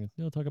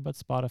 They'll talk about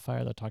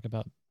Spotify, or they'll talk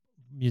about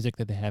music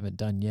that they haven't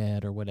done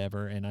yet or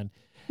whatever. But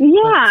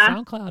Yeah.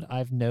 SoundCloud,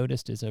 I've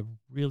noticed, is a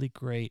really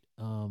great,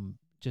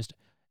 just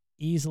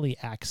easily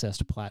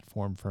accessed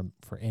platform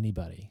for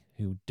anybody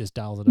who just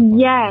dials it up on the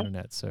Yes.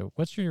 internet. So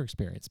what's your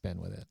experience been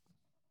with it?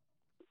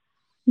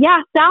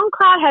 Yeah,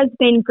 SoundCloud has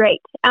been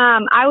great.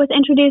 I was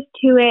introduced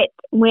to it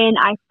when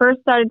I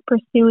first started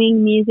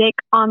pursuing music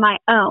on my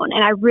own,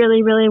 and I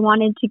really, really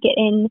wanted to get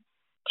into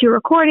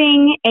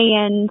recording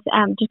and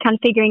just kind of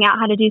figuring out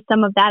how to do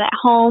some of that at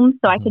home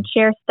so I could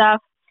share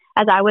stuff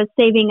as I was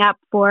saving up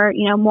for,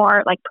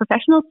 more like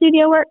professional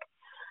studio work.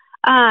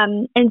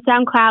 And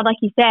SoundCloud, like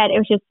you said, it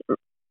was just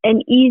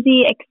an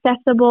easy,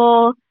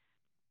 accessible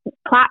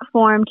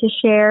platform to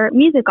share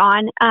music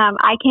on.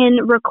 I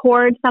can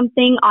record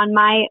something on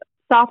my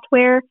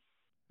software,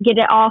 get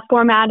it all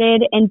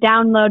formatted and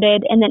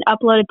downloaded, and then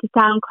upload it to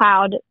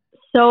SoundCloud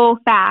so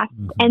fast.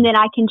 And then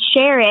I can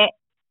share it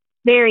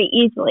very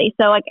easily.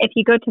 So like if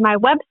you go to my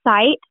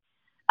website,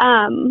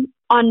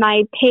 on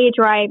my page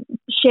where I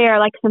share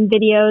like some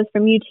videos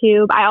from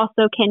YouTube, I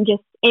also can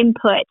just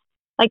input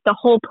like the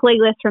whole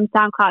playlist from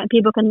SoundCloud, and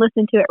people can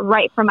listen to it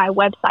right from my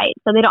website.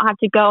 So they don't have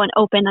to go and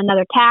open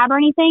another tab or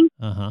anything.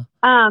 So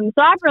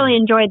I've really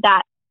enjoyed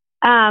that.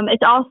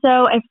 It's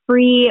also a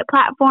free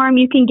platform.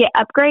 You can get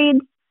upgrades,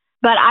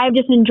 but I've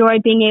just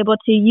enjoyed being able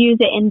to use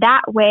it in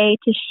that way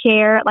to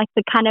share like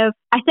the kind of,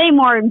 I say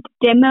more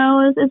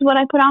demos is what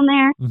I put on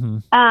there.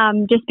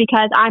 Just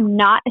because I'm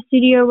not a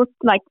studio,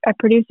 like a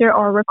producer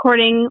or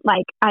recording,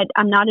 like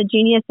I'm not a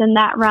genius in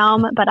that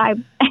realm, but I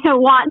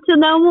want to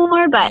know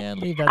more, but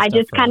I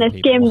just kind of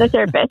skim the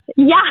surface.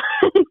 Yeah,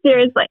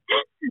 seriously.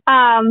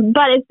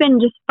 But it's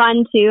been just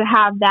fun to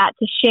have that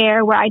to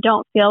share where I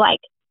don't feel like,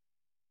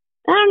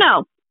 I don't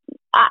know.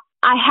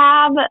 I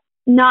have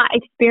not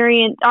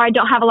experienced, or I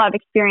don't have a lot of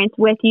experience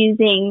with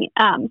using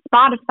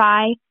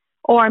Spotify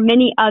or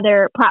many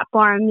other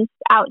platforms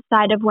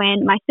outside of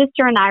when my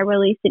sister and I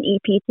released an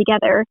EP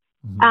together.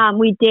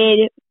 We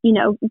did,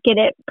 get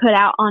it put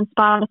out on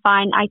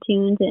Spotify and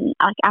iTunes and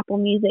like Apple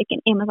Music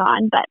and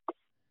Amazon, but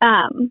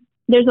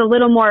there's a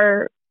little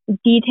more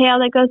detail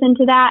that goes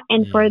into that.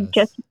 And for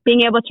just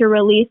being able to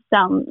release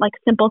some like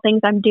simple things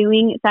I'm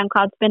doing,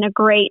 SoundCloud's been a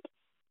great,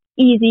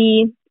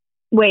 easy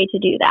way to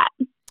do that.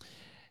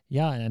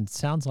 Yeah, and it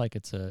sounds like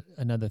it's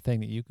another thing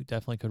that you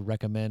definitely could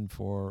recommend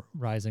for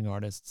rising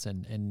artists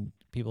and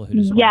people who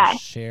just want to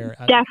share.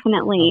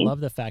 Definitely. I love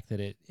the fact that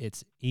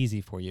it's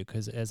easy for you,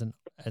 because as an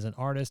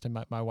artist, and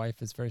my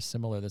wife is very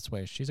similar this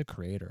way. She's a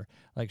creator.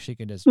 Like she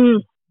can just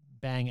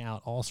bang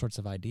out all sorts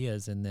of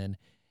ideas, and then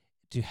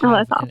to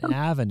have an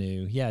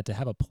avenue, to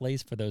have a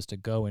place for those to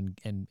go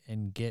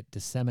and get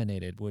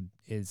disseminated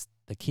is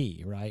the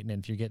key, right? And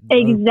if you're getting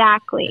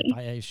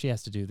she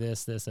has to do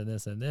this, this, and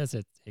this, and this,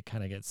 it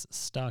kind of gets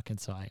stuck. And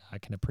so I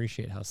can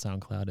appreciate how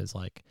SoundCloud is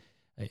like,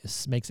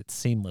 it makes it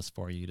seamless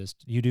for you.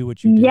 You do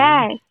what you do,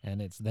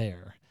 and it's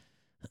there.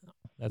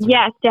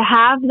 To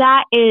have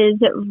that is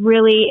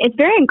really, it's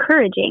very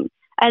encouraging.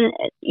 And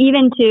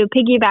even to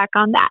piggyback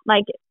on that,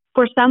 like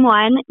for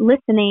someone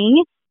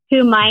listening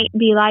who might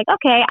be like,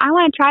 okay, I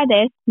want to try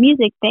this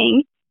music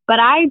thing, but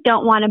I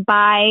don't want to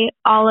buy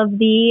all of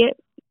the,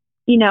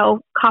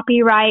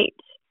 copyright,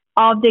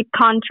 all of the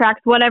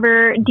contracts,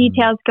 whatever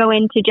details go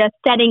into just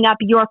setting up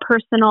your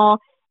personal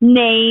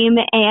name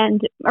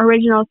and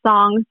original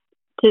songs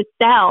to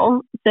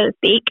sell, so to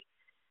speak.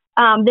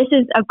 This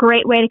is a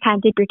great way to kind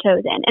of dip your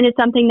toes in. And it's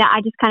something that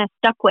I just kind of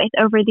stuck with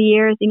over the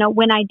years.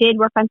 When I did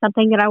work on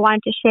something that I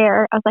wanted to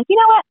share, I was like, you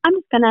know what, I'm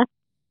just going to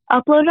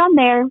upload on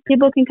there.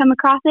 People can come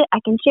across it. I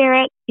can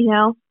share it.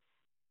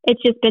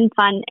 It's just been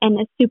fun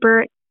and a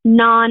super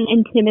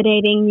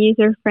non-intimidating,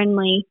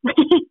 user-friendly.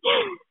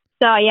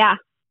 So yeah,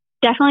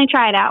 definitely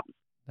try it out.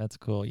 That's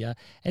cool. Yeah.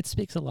 It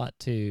speaks a lot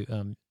to,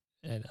 and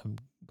I'm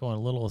going a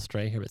little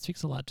astray here, but it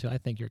speaks a lot to, I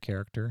think, your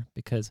character,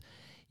 because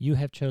you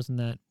have chosen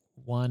that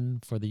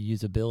one for the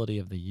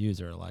usability of the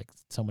user. Like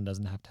someone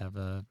doesn't have to have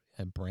a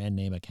brand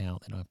name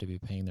account. They don't have to be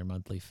paying their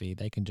monthly fee.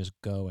 They can just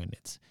go, and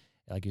it's,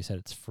 like you said,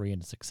 it's free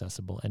and it's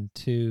accessible. And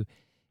two,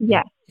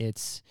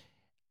 it's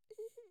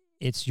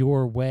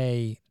your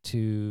way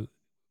to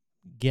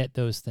get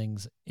those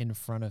things in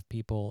front of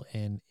people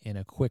in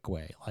a quick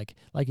way.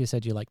 Like you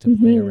said, you like to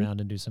play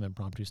around and do some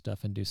impromptu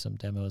stuff and do some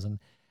demos. And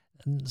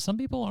some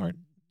people aren't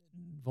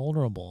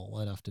vulnerable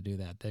enough to do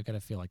that. They've got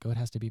to feel like, it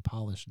has to be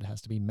polished. It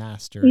has to be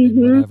mastered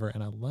and whatever.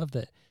 And I love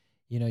that,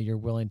 you're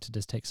willing to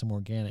just take some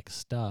organic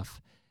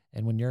stuff.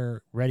 And when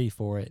you're ready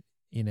for it,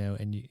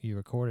 and you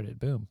recorded it,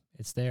 boom,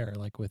 it's there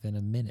like within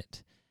a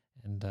minute.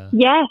 And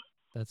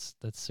that's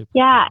super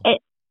cool.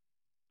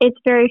 It's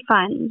very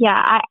fun. Yeah,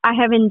 I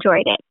have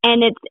enjoyed it.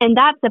 And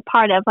that's a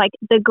part of like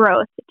the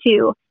growth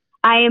too.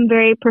 I am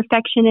very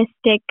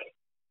perfectionistic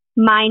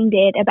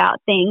minded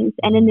about things.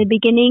 And in the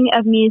beginning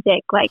of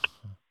music, like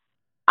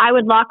I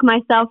would lock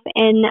myself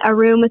in a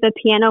room with a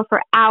piano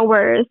for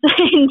hours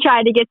and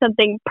try to get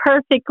something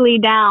perfectly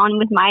down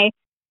with my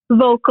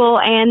vocal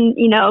and,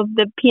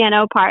 the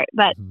piano part.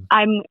 But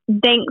I'm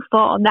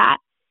thankful that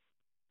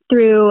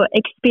through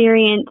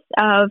experience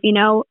of,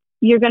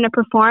 you're going to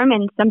perform,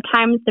 and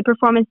sometimes the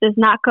performance does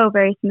not go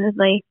very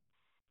smoothly.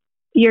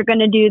 You're going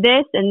to do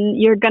this, and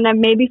you're going to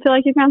maybe feel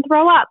like you're going to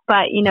throw up,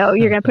 but,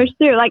 you're going to push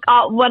through. Like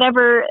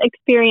whatever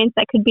experience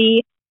that could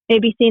be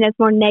maybe seen as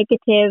more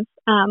negative,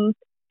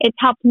 it's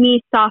helped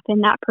me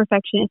soften that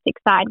perfectionistic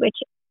side, which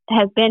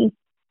has been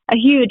a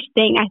huge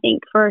thing, I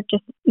think, for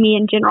just me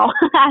in general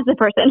as a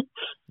person.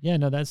 Yeah,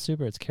 no, that's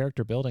super. It's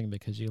character building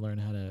because you learn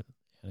how to,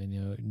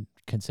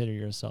 consider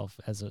yourself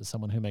as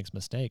someone who makes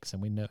mistakes.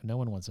 And we know no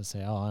one wants to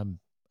say, "Oh,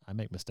 I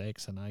make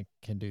mistakes and I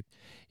can do."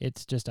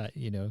 It's just, I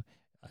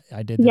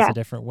did this a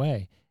different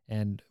way,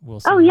 and we'll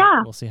see.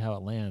 We'll see how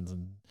it lands.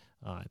 And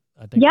I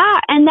think,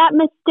 and that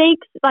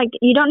mistakes, like,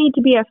 you don't need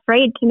to be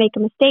afraid to make a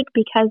mistake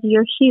because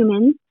you're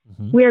human.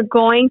 Mm-hmm. We're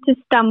going to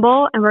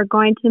stumble and we're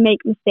going to make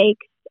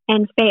mistakes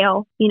and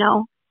fail,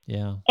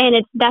 Yeah.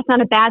 And that's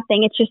not a bad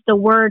thing. It's just a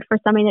word for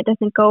something that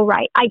doesn't go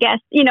right, I guess,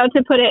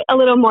 to put it a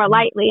little more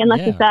lightly,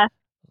 unless it's a,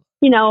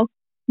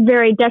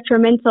 very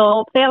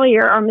detrimental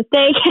failure or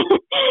mistake.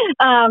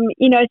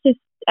 It's just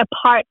a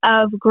part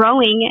of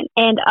growing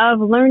and of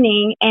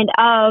learning and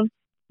of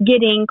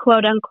getting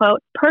quote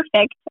unquote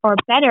perfect or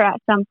better at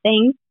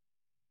something.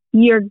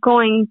 You're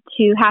going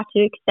to have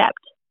to accept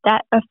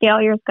that a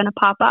failure is going to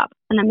pop up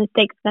and a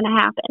mistake is going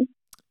to happen.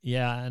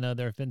 Yeah, I know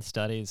there have been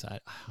studies.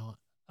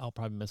 I'll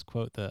probably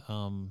misquote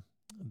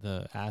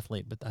the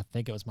athlete, but I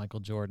think it was Michael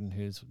Jordan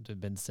who's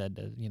been said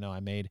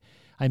that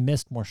I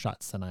missed more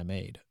shots than I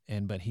made,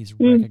 but he's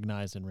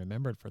recognized and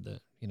remembered for the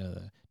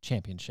the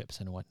championships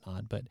and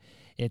whatnot. But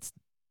it's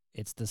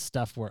the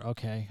stuff where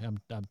I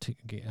got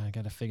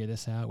to figure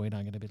this out. Wait,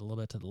 I'm going to be a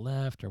little bit to the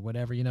left or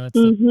whatever. It's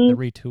the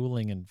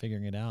retooling and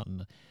figuring it out.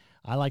 And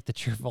I like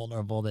that you're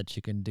vulnerable, that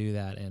you can do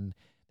that, and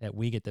that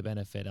we get the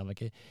benefit. I'm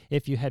like,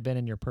 if you had been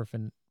in your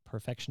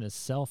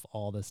perfectionist self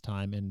all this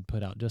time and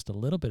put out just a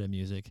little bit of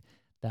music,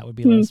 that would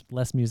be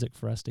less music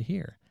for us to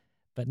hear.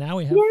 But now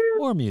we have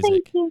more music.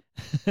 Thank you.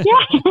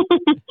 Yay!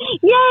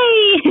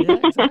 Yeah,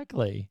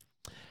 exactly.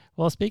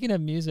 Well, speaking of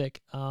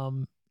music,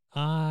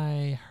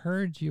 I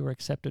heard you were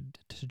accepted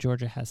to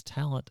Georgia Has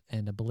Talent,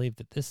 and I believe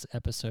that this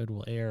episode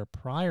will air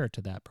prior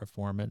to that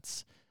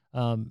performance.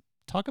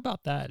 Talk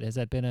about that. Has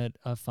that been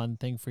a fun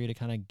thing for you to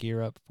kind of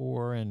gear up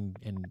for and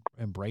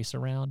embrace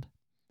around?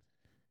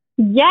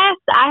 Yes,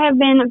 I have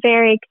been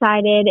very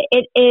excited.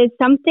 It is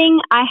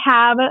something I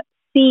have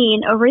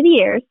seen over the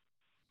years.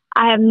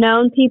 I have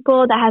known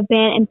people that have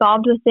been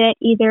involved with it,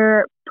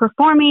 either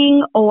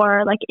performing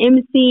or like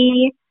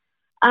MC.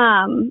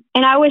 And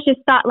I always just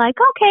thought like,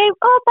 okay,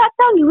 that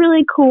sounds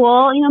really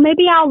cool.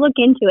 Maybe I'll look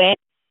into it.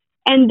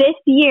 And this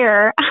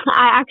year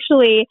I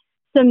actually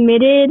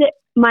submitted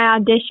my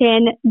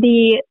audition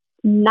the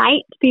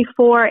night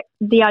before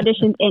the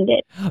auditions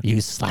ended. You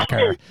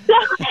slacker. So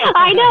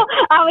I know.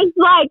 I was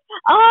like,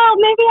 oh,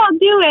 maybe I'll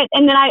do it.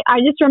 And then I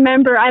just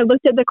remember I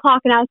looked at the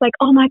clock and I was like,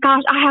 oh my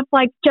gosh, I have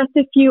like just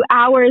a few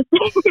hours to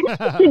do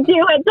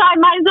it. So I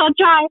might as well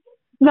try.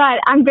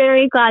 But I'm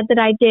very glad that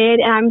I did.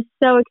 And I'm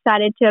so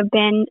excited to have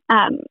been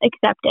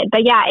accepted.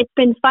 But yeah, it's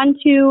been fun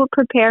to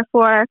prepare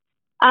for.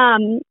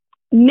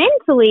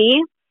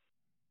 Mentally,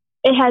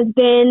 it has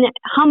been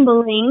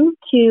humbling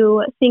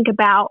to think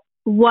about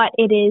what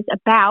it is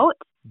about.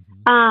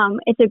 Mm-hmm.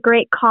 It's a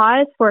great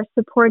cause for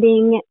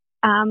supporting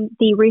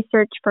the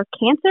research for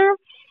cancer.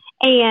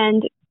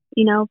 And,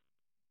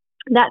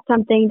 that's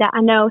something that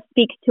I know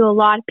speaks to a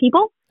lot of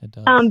people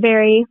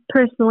very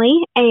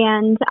personally.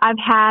 And I've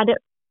had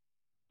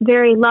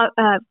very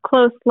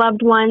close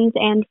loved ones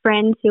and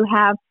friends who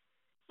have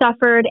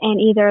suffered and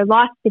either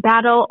lost the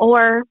battle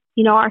or,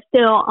 are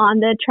still on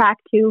the track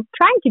to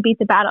trying to beat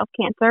the battle of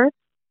cancer.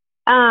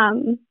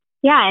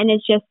 And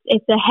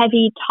it's a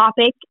heavy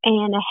topic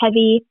and a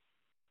heavy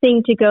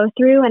thing to go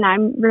through. And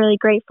I'm really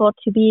grateful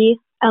to be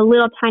a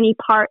little tiny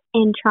part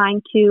in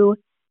trying to,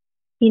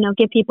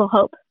 give people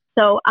hope.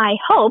 So I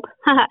hope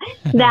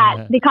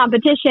that the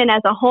competition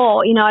as a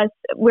whole, as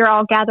we're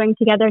all gathering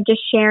together,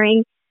 just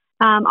sharing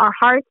our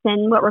hearts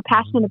and what we're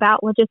passionate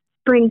about, will just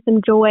bring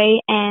some joy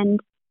and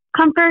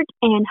comfort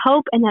and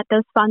hope, and that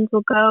those funds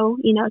will go,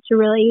 to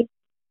really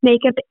make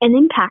up an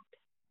impact.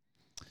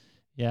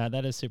 Yeah,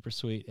 that is super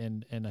sweet.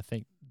 And I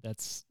think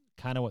that's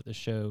kind of what the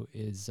show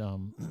is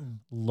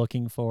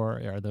looking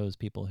for, are those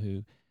people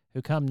who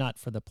come not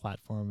for the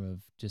platform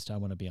of just, I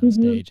want to be on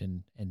stage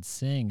and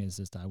sing, is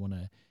just, I want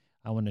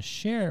to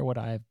share what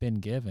I've been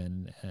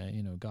given,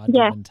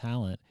 God-given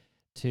talent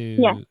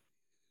to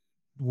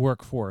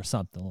work for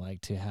something,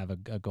 like to have a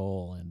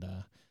goal. And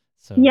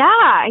so.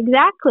 Yeah,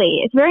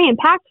 exactly. It's very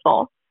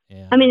impactful.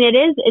 Yeah. I mean,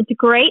 it's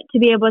great to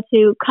be able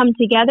to come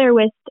together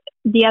with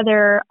the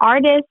other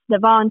artists, the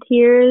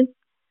volunteers,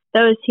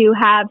 those who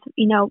have,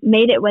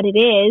 made it what it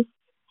is.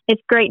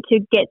 It's great to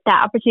get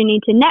that opportunity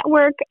to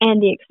network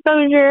and the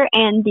exposure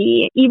and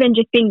the even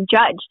just being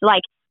judged.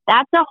 Like,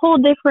 that's a whole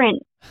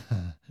different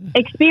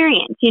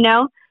experience,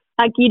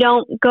 Like, you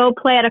don't go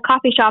play at a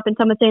coffee shop and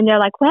someone's sitting there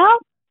like, well,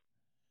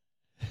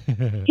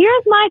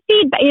 here's my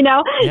feedback,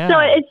 Yeah. So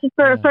it's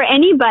for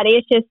anybody.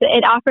 It's just,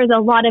 it offers a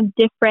lot of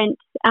different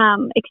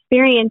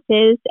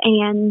experiences,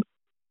 and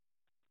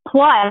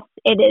plus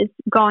it is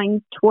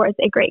going towards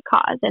a great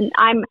cause. And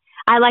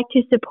I like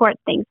to support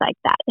things like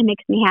that. It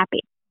makes me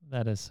happy.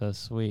 That is so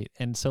sweet.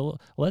 And so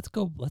let's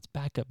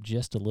back up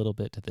just a little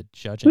bit to the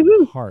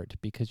judging part,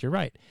 because you're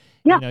right.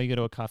 Yeah. You go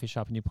to a coffee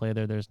shop and you play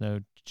there, there's no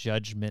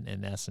judgment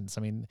in essence.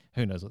 I mean,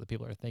 who knows what the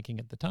people are thinking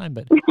at the time,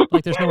 but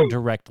like there's no one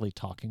directly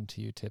talking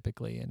to you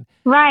typically. And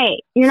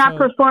right. You're not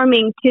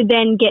performing to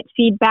then get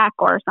feedback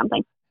or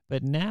something.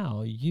 But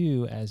now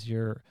you, as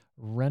your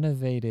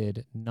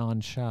renovated,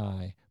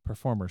 non-shy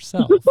performer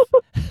self,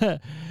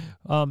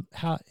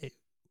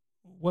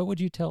 what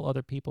would you tell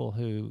other people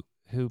who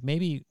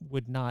maybe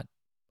would not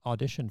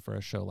audition for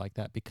a show like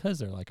that because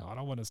they're like, oh, I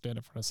don't want to stand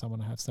in front of someone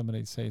and have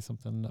somebody say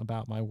something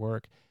about my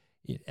work?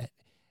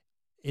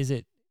 Is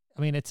it,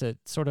 I mean, it's a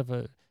sort of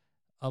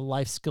a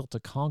life skill to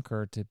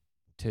conquer to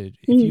if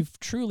you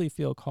truly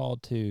feel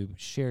called to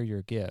share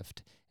your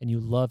gift and you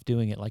love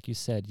doing it, like you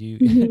said,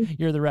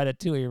 you're the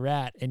ratatouille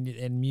rat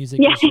and music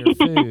is your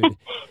food.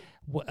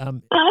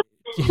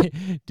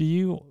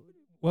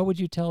 What would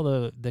you tell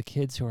the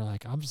kids who are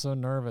like, I'm so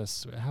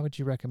nervous? How would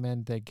you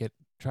recommend they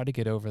try to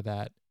get over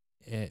that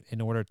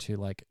in order to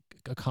like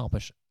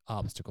accomplish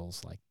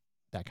obstacles like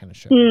that kind of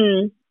show?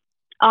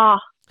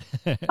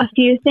 A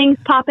few things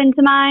pop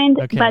into mind,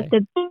 okay. But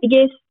the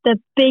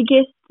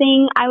biggest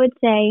thing I would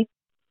say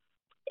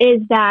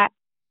is that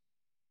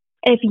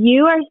if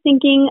you are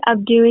thinking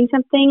of doing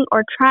something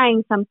or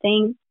trying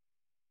something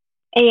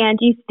and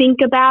you think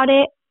about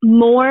it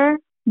more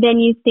than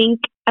you think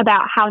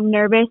about how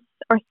nervous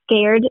or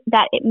scared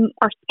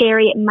or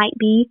scary it might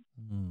be,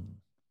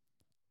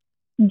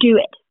 do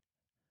it.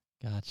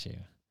 Got you.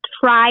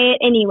 Try it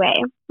anyway.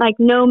 Like,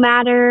 no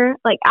matter,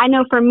 like, I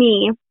know for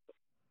me,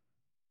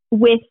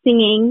 with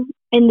singing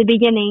in the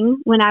beginning,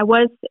 when I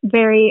was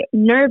very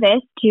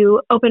nervous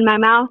to open my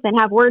mouth and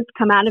have words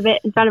come out of it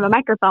in front of a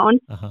microphone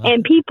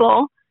and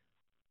people,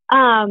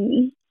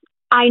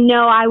 I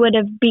know I would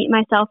have beat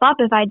myself up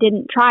if I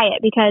didn't try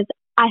it, because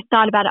I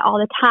thought about it all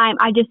the time.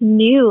 I just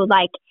knew,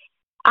 like,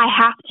 I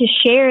have to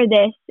share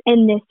this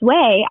in this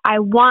way. I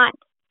want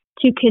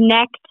to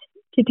connect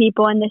to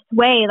people in this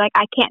way. Like,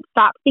 I can't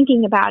stop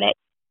thinking about it.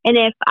 And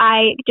if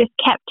I just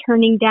kept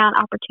turning down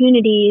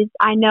opportunities,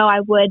 I know I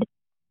would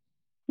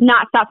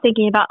not stop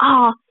thinking about,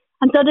 oh,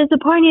 I'm so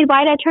disappointed.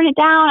 Why did I turn it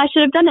down? I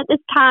should have done it this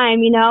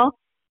time,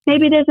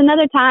 Maybe there's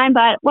another time,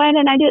 but why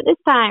didn't I do it this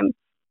time?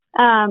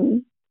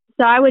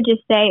 So I would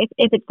just say,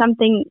 if it's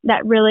something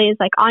that really is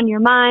like on your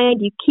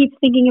mind, you keep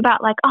thinking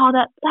about like, oh,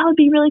 that would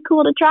be really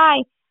cool to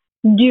try,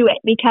 do it,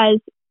 because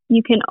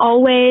you can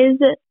always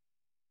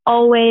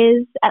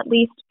at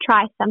least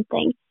try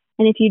something.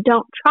 And if you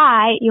don't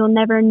try, you'll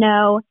never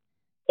know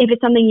if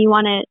it's something you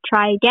want to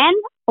try again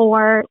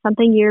or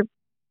something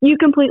you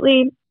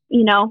completely,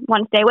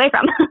 want to stay away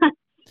from.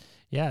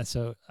 Yeah,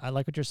 so I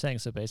like what you're saying.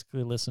 So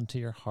basically listen to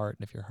your heart,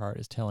 and if your heart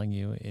is telling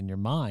you in your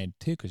mind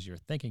too, because you're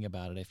thinking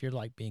about it, if you're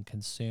like being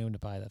consumed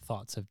by the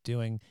thoughts of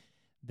doing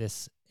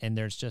this, and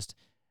there's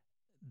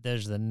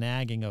the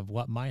nagging of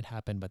what might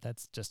happen, but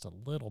that's just a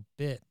little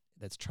bit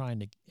that's trying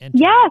to enter.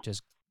 Yes.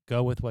 Just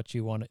go with what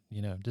you want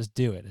to, just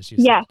do it, as you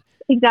yes,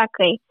 said.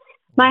 Exactly.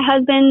 My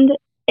husband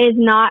is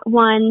not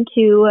one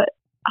to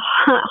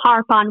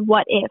harp on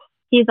what if.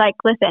 He's like,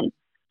 listen,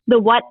 the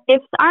what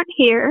ifs aren't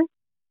here.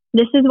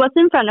 This is what's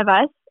in front of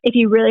us. If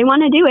you really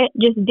want to do it,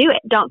 just do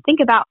it. Don't think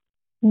about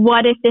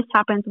what if this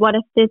happens? What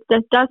if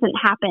this doesn't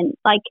happen?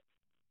 Like,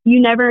 you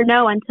never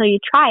know until you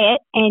try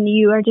it, and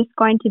you are just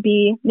going to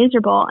be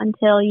miserable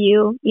until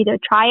you either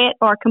try it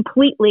or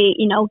completely,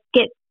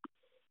 get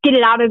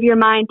it out of your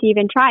mind to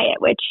even try it,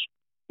 which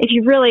if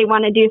you really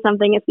want to do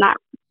something, it's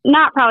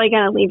not probably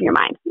going to leave your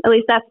mind. At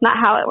least that's not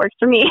how it works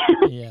for me.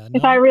 Yeah,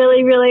 If I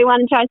really, really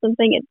want to try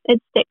something,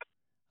 it sticks.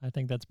 I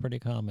think that's pretty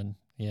common.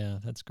 Yeah,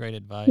 that's great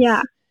advice.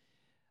 Yeah.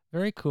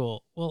 Very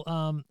cool. Well,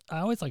 I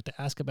always like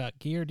to ask about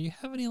gear. Do you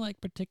have any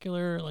like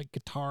particular like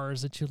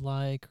guitars that you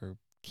like, or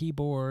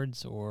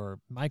keyboards, or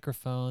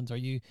microphones? Are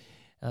you,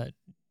 do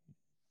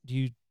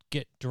you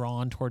get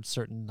drawn towards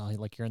certain,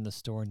 like you're in the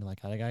store and you're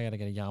like, I gotta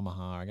get a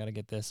Yamaha, or I gotta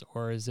get this,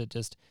 or is it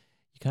just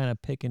you kind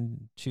of pick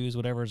and choose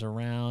whatever's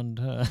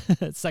around,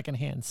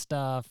 secondhand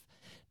stuff?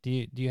 Do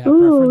you have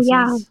preferences?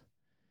 Yeah.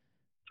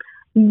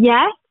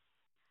 Yes.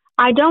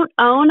 I don't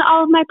own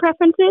all of my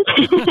preferences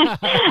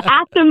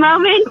at the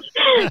moment,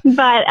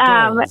 but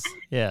goals.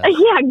 Yeah.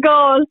 Yeah,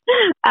 goals.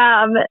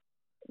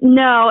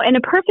 No, in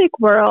a perfect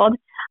world,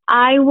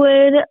 I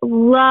would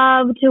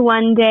love to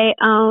one day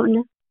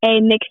own a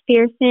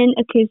McPherson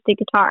acoustic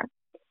guitar.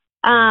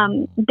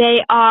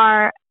 They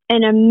are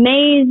an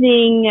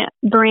amazing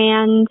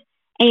brand,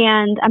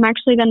 and I'm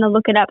actually going to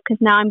look it up because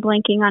now I'm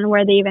blanking on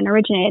where they even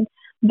originated.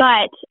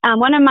 But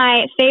one of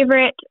my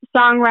favorite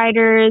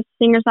songwriters,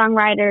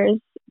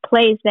 singer-songwriters,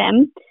 plays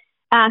them.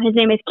 His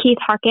name is Keith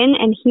Harkin,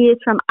 and he is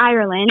from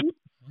Ireland.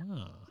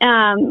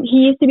 Oh. He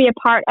used to be a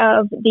part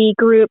of the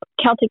group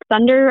Celtic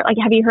Thunder. Like,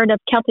 have you heard of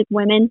Celtic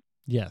Women?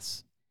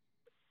 Yes.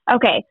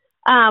 Okay.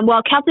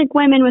 Well, Celtic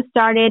Women was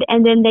started,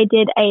 and then they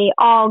did a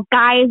all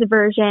guys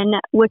version,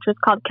 which was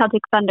called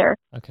Celtic Thunder.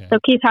 Okay. So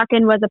Keith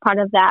Harkin was a part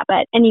of that.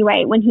 But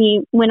anyway, when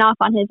he went off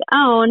on his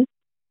own,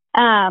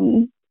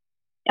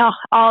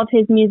 all of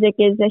his music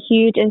is a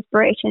huge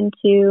inspiration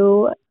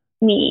to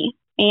me,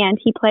 and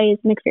he plays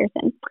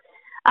McPherson.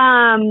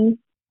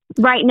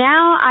 Right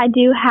now, I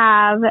do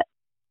have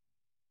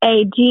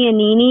a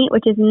Giannini,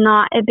 which is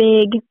not a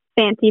big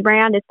fancy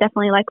brand. It's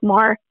definitely like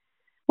more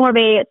of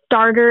a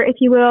starter, if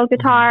you will,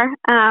 guitar.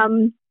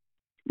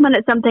 But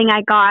it's something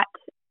I got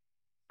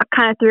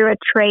kind of through a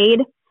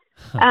trade.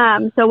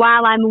 So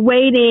while I'm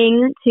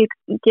waiting to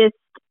just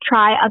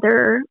try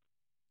other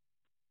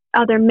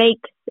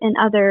makes and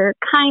other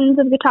kinds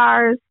of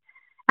guitars,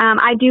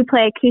 I do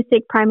play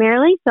acoustic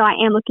primarily, so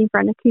I am looking for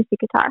an acoustic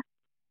guitar.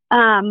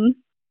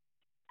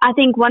 I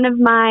think one of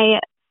my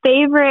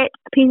favorite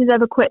pieces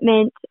of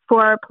equipment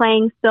for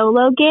playing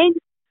solo gigs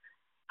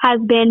has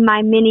been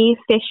my mini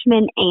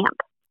Fishman amp.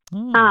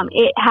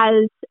 It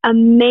has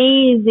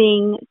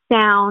amazing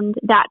sound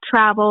that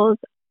travels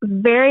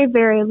very,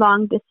 very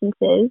long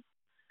distances.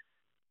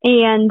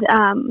 And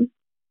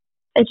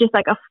it's just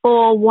like a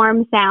full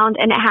warm sound.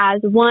 And it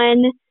has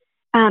one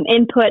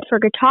input for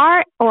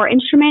guitar or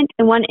instrument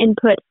and one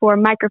input for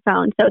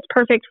microphone. So it's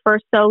perfect for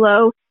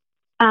solo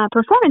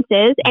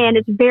performances. And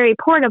it's very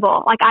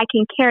portable. Like I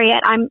can carry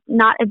it. I'm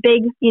not a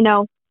big,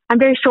 I'm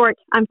very short.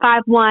 I'm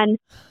 5'1", and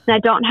I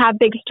don't have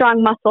big,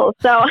 strong muscles.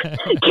 So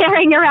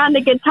carrying around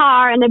a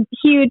guitar and a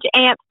huge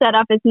amp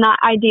setup is not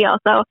ideal.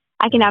 So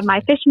I can have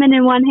my Fishman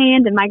in one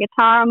hand and my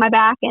guitar on my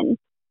back and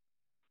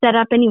set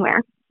up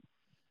anywhere.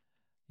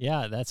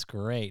 Yeah, that's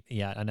great.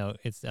 Yeah, I know.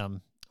 It's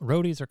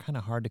roadies are kind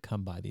of hard to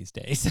come by these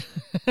days.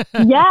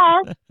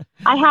 Yes.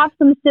 I have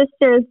some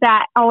sisters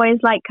that always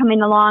like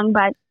coming along,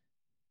 but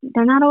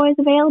they're not always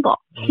available.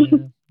 Yeah,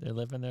 they're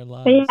living their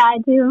lives. But yeah, I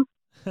do.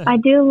 I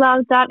do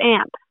love that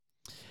amp.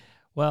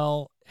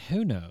 Well,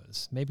 who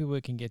knows? Maybe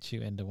we can get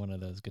you into one of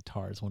those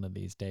guitars one of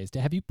these days.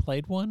 Have you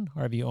played one,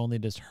 or have you only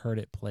just heard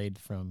it played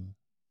from?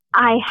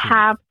 I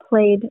have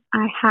played.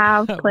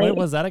 What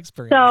was that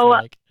experience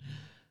like?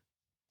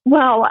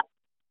 Well,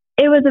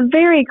 it was a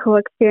very cool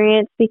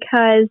experience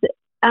because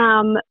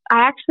I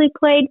actually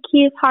played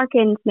Keith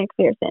Harkin's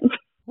McPherson.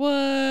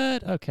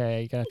 What?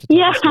 Okay, you have to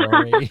tell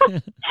the story.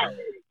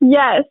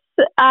 Yes.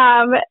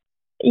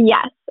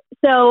 Yes.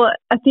 So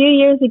a few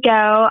years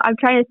ago, I'm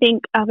trying to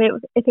think of it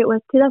if it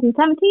was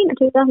 2017 or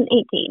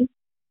 2018.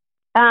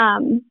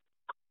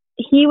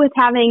 He was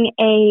having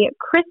a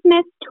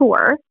Christmas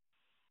tour,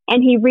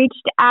 and he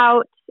reached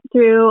out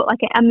through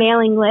like a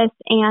mailing list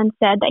and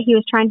said that he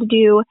was trying to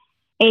do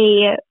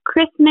a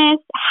Christmas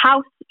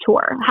house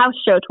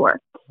show tour.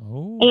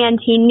 Oh. And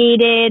he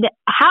needed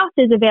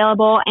houses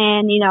available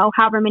and,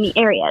 however many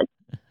areas.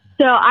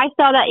 So I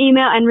saw that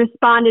email and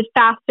responded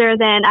faster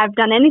than I've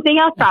done anything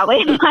else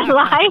probably in my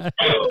life.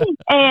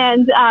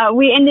 And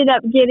we ended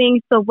up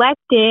getting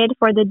selected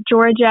for the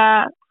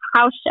Georgia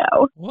house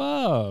show.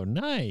 Whoa,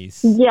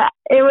 nice. Yeah,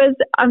 it was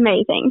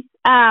amazing.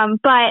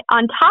 But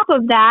on top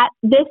of that,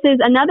 this is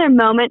another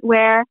moment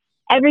where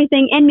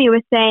everything in me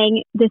was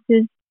saying, this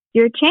is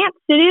your chance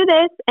to do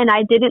this. And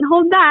I didn't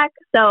hold back.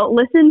 So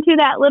listen to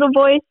that little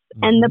voice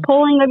and the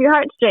pulling of your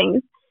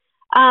heartstrings.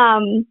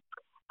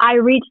 I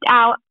reached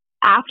out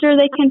after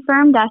they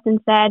confirmed us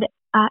and said,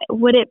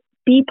 would it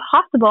be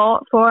possible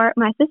for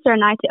my sister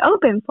and I to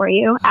open for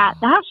you at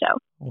the house show?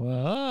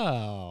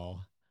 Wow.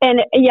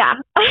 And yeah,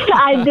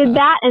 I did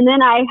that, and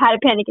then I had a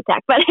panic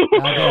attack.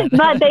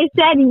 But they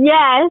said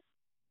yes.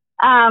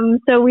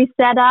 So we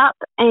set up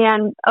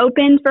and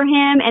opened for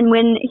him. And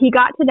when he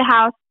got to the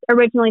house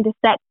originally to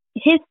set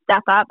his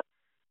stuff up,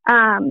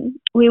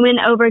 we went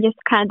over just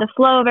kind of the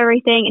flow of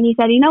everything. And he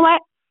said, you know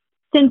what?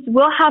 Since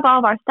we'll have all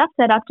of our stuff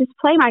set up, just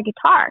play my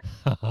guitar.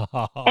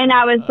 And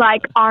I was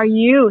like, are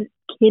you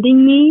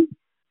kidding me?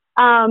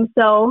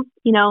 So,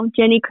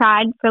 Jenny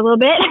cried for a little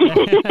bit.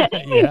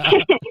 Yeah.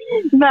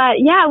 But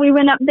yeah, we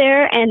went up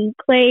there and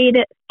played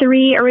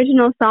 3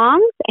 original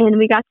songs, and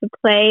we got to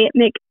play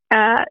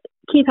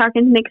Keith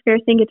Harkin's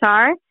McPherson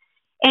guitar.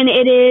 And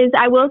it is,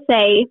 I will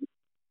say,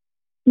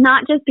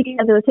 not just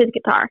because it was his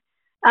guitar,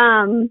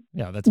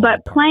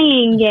 but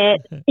playing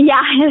it,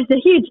 yeah, it was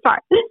a huge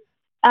part.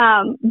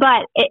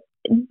 But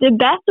the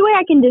best way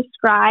I can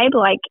describe,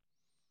 like,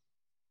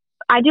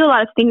 I do a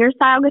lot of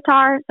finger-style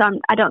guitar, so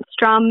I don't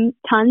strum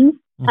tons.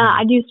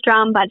 I do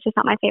strum, but it's just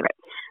not my favorite.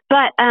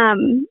 But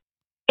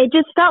it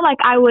just felt like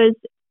I was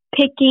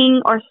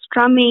picking or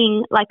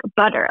strumming like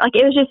butter. Like,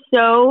 it was just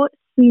so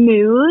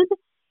smooth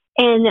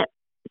and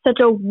such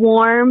a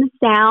warm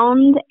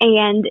sound,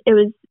 and it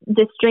was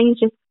the strings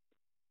just,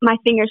 my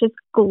fingers just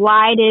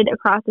glided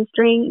across the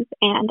strings,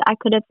 and I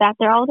could have sat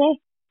there all day.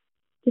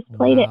 Just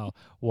played it.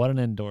 What an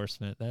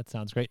endorsement. That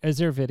sounds great. Is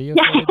there video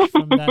footage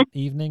from that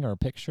evening or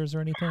pictures or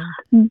anything?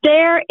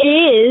 There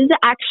is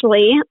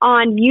actually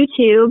on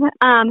YouTube.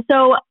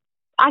 So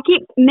I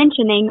keep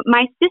mentioning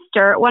my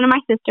sister, one of my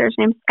sisters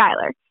named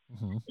Skylar.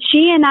 Mm-hmm.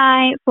 She and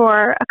I,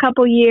 for a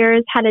couple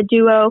years, had a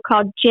duo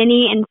called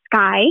Jenny and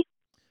Sky.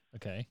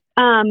 Okay.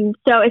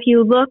 So if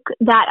you look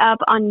that up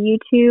on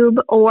YouTube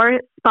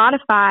or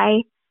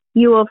Spotify,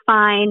 you will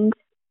find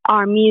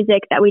our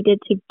music that we did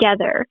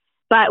together.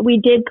 But we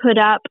did put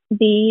up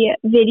the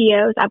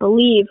videos, I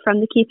believe, from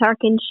the Keith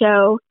Harkins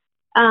show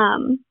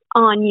on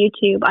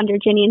YouTube under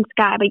Jenny and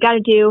Sky. But you got to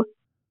do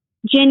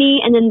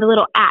Jenny and then the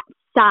little at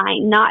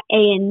sign, not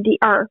A-N-D,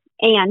 or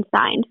and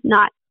signed,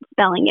 not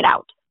spelling it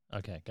out.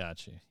 Okay,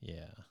 got you.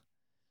 Yeah.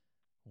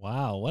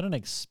 Wow, what an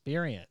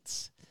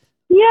experience.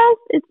 Yes,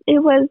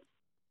 it was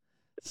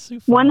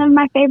one fun. of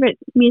my favorite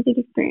music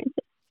experiences.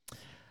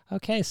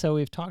 Okay, so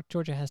we've talked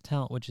Georgia Has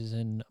Talent, which is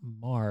in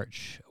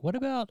March. What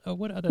about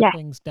what other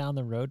things down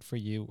the road for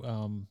you?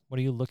 What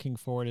are you looking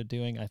forward to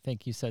doing? I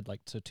think you said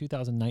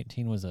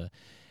 2019 was a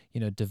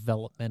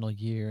developmental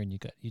year, and you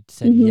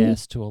said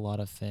yes to a lot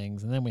of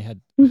things, and then we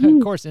had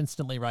of course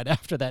instantly right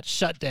after that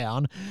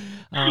shutdown.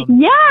 We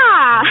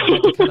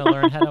had to kind of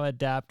learn how to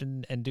adapt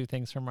and do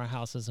things from our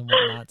houses and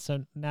whatnot.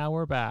 So now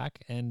we're back,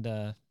 and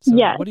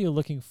what are you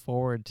looking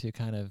forward to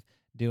kind of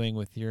doing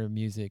with your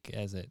music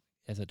as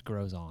it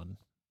grows on?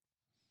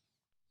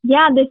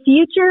 Yeah, the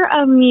future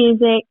of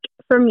music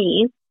for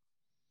me,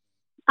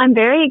 I'm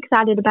very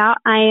excited about.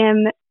 I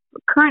am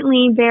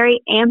currently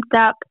very amped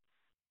up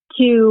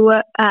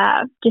to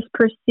just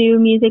pursue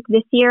music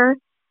this year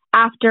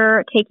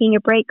after taking a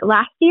break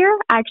last year.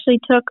 I actually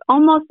took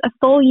almost a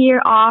full year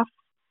off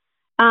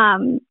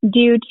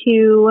due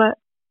to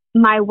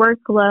my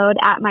workload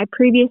at my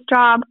previous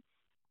job.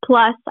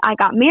 Plus, I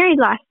got married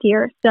last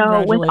year.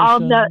 So with all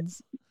the...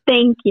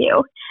 Thank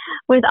you.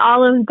 With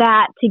all of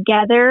that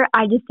together,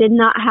 I just did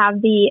not have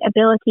the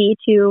ability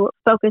to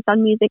focus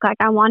on music like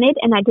I wanted,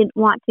 and I didn't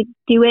want to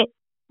do it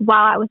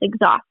while I was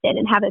exhausted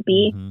and have it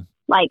be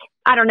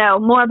I don't know,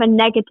 more of a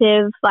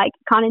negative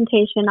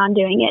connotation on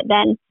doing it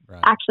than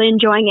actually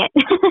enjoying it.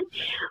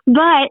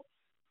 But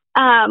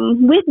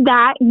with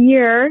that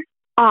year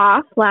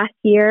off last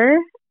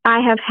year,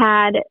 I have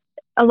had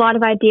a lot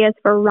of ideas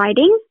for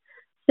writing.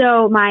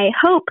 So my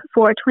hope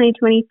for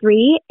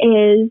 2023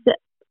 is,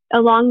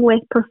 along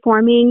with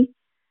performing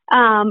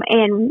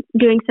and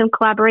doing some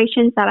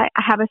collaborations that I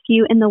have a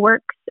few in the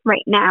works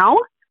right now,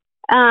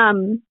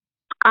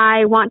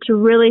 I want to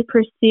really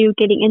pursue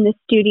getting in the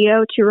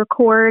studio to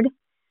record.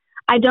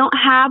 I don't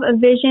have a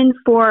vision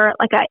for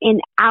an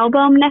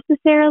album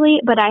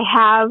necessarily, but I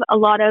have a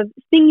lot of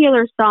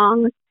singular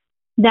songs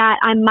that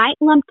I might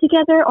lump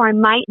together, or I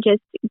might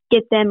just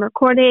get them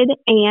recorded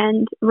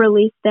and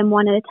release them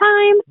one at a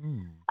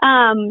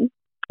time.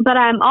 But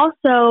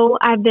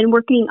I've been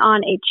working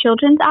on a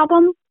children's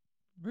album.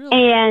 Really?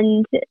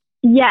 And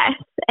yes,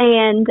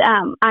 and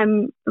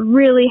I'm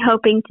really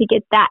hoping to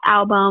get that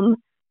album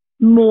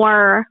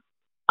more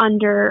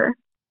underway.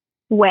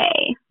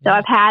 So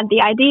I've had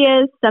the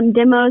ideas, some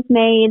demos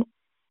made,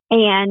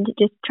 and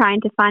just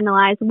trying to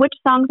finalize which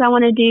songs I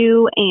want to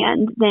do,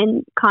 and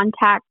then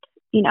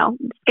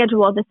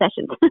schedule the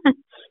sessions.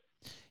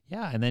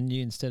 Yeah, and then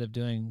you, instead of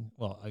doing,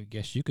 I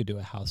guess you could do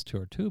a house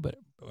tour too,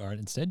 or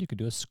instead you could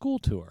do a school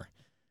tour.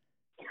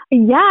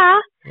 Yeah,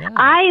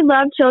 I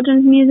love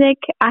children's music.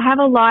 I have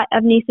a lot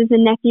of nieces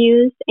and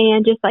nephews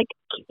and just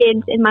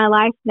kids in my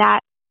life that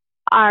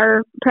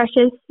are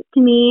precious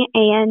to me,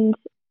 and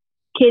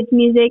kids'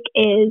 music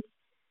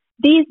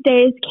these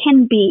days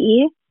can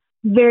be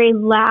very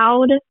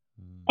loud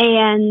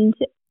and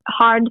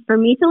hard for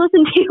me to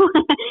listen to,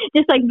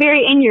 just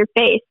very in your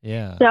face.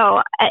 Yeah.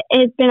 So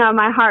it's been on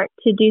my heart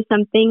to do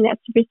something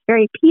that's just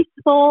very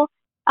peaceful,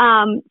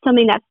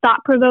 something that's thought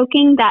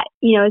provoking, that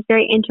is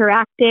very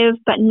interactive,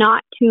 but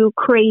not too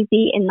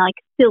crazy and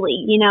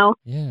silly.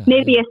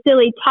 Maybe a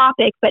silly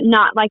topic, but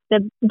not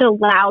the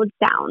loud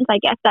sounds. I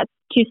guess that's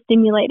too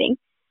stimulating.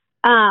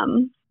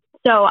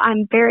 So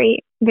I'm very,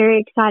 very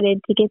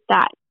excited to get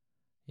that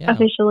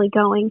officially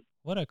going.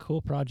 What a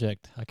cool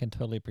project. I can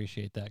totally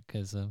appreciate that,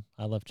 because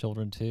I love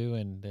children too,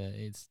 and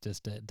it's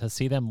just to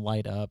see them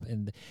light up,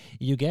 and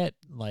you get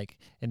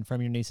and from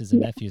your nieces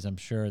and nephews, I'm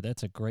sure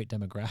that's a great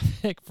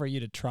demographic for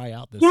you to try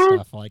out this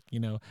stuff. What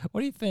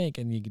do you think?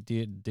 And you could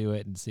do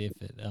it and see if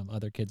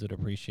other kids would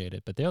appreciate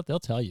it, but they'll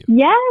tell you.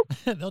 Yes.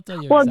 They'll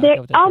tell you well, exactly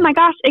what they think. my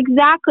gosh,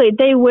 exactly.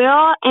 They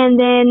will. And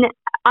then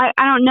I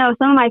don't know,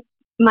 some of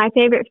my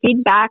favorite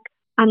feedback,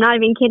 I'm not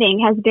even kidding,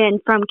 has been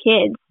from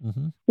kids.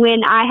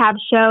 When I have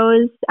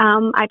shows,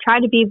 I try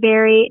to be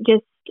very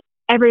just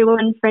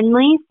everyone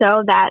friendly,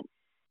 so that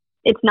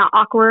it's not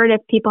awkward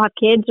if people have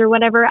kids or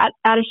whatever at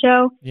a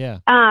show. Yeah.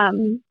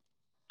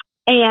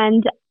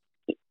 And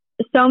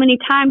so many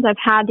times I've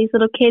had these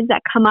little kids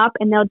that come up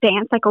and they'll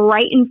dance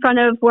right in front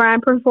of where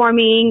I'm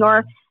performing,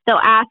 or they'll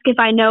ask if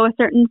I know a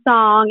certain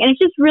song, and it's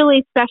just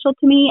really special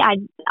to me.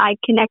 I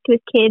connect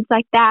with kids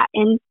like that,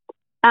 and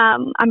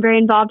I'm very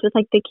involved with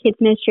the kids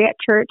ministry at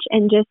church,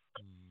 and just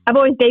I've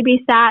always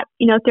babysat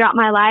throughout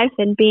my life,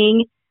 and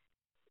being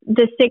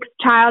the sixth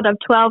child of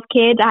 12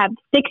 kids, I have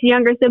 6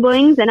 younger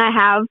siblings, and I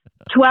have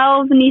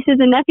 12 nieces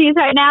and nephews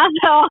right now.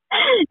 So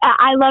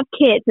I love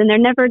kids, and they're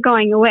never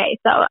going away.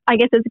 So I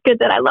guess it's good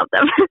that I love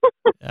them.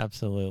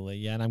 Absolutely.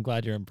 Yeah. And I'm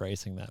glad you're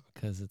embracing that,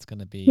 because it's going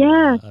to be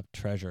a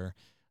treasure.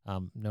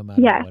 no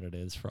matter Yes. what it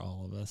is for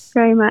all of us.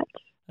 Very much.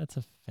 That's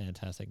a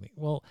fantastic thing.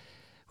 Well,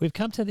 we've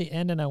come to the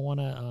end, and I want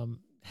to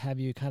have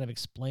you kind of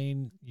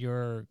explain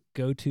your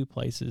go-to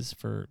places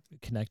for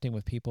connecting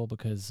with people,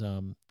 because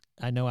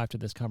I know after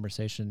this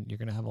conversation, you're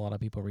going to have a lot of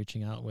people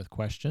reaching out with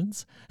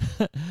questions.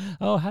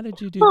 Oh, how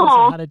did you do this?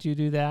 Aw. Or how did you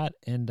do that?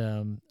 And Yeah,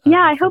 love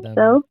I for hope them-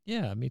 so.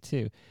 Yeah, me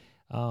too.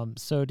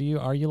 So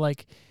are you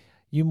like,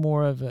 you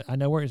more of a, I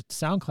know we're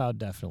SoundCloud,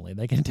 definitely.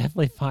 They can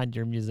definitely find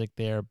your music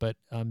there, but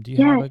do you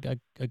Yes. have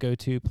a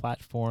go-to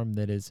platform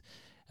that is,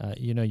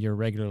 you're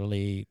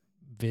regularly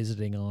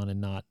visiting on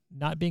and not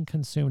being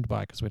consumed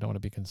by, because we don't want to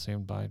be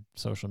consumed by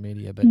social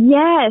media, but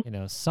Yes,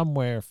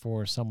 somewhere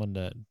for someone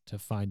to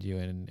find you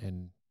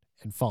and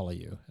follow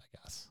you, I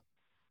guess.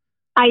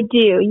 I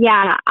do.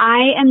 Yeah,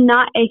 I am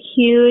not a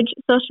huge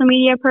social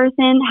media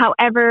person.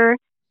 However,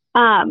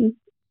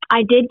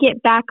 I did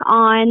get back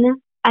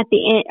on at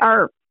the end,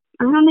 or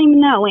I don't even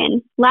know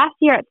when. Last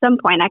year at some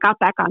point, I got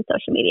back on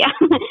social media.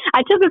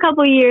 I took a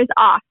couple years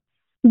off,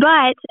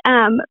 but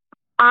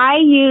I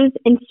use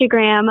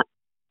Instagram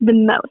the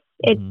most.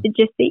 It's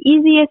just the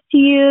easiest to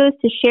use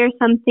to share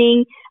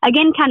something,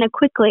 again, kind of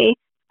quickly.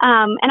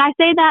 And I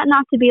say that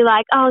not to be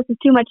like, oh, this is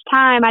too much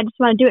time, I just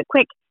want to do it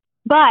quick.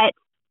 But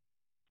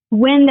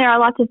when there are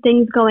lots of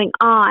things going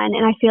on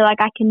and I feel like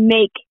I can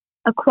make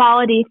a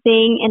quality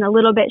thing in a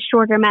little bit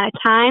shorter amount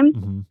of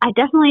time, I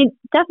definitely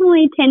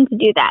tend to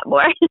do that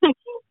more.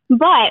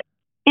 But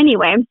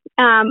anyway,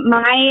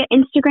 my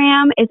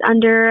Instagram is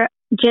under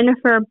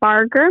Jennifer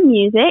Barger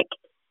Music,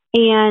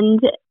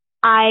 and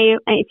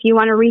if you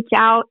want to reach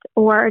out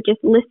or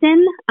just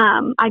listen,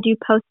 I do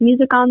post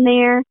music on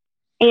there.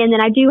 And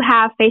then I do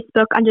have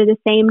Facebook under the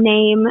same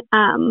name.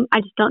 I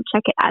just don't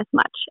check it as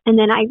much. And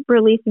then I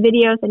release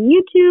videos on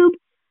YouTube,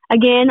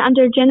 again,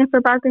 under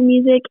Jennifer Barger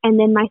Music. And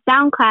then my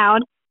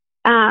SoundCloud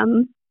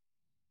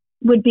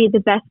would be the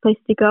best place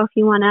to go if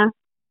you want to.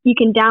 You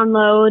can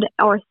download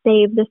or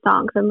save the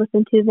songs and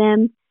listen to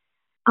them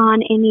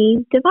on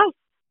any device.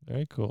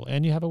 Very cool.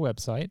 And you have a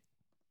website.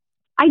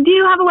 I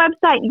do have a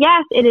website.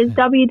 Yes, it is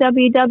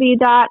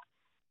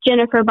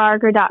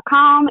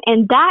www.jenniferbarger.com.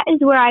 And that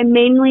is where I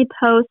mainly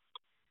post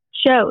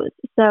shows.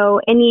 So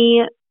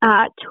any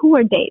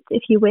tour dates,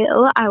 if you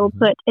will, I will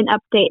put an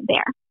update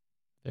there.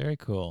 Very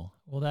cool.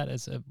 Well, that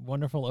is a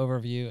wonderful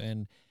overview,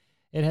 and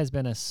it has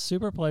been a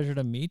super pleasure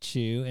to meet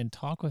you and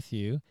talk with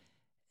you.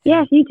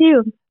 Yes, you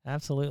too.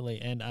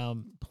 Absolutely. And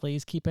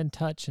please keep in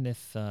touch, and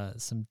if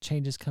some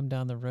changes come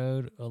down the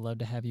road, I'd love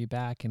to have you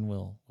back, and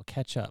we'll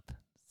catch up.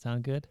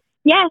 Sound good?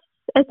 Yes,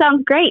 it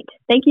sounds great.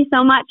 Thank you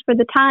so much for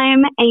the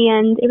time,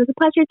 and it was a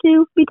pleasure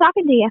to be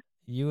talking to you.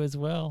 You as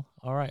well.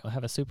 All right. Well,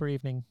 have a super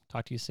evening.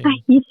 Talk to you soon. Bye.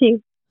 You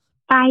too.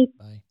 Bye.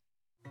 Bye.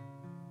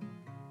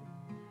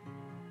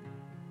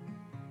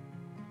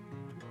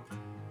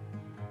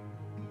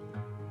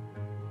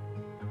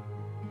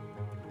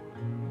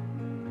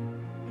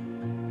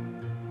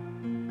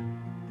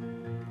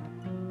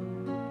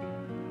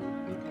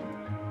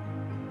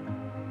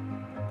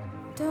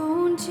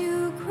 Don't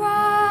you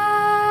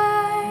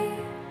cry,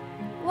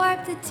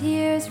 wipe the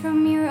tears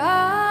from your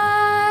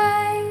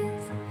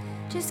eyes,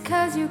 just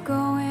 'cause you're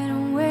going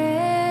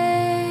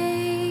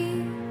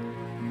away,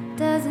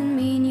 doesn't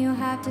mean you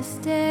have to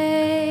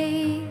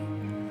stay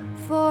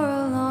for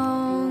a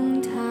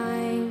long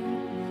time.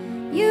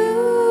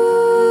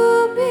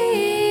 You'll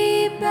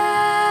be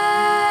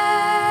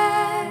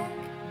back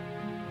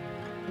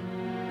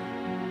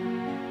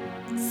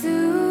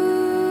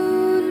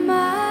soon,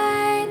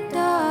 my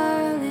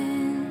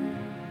darling.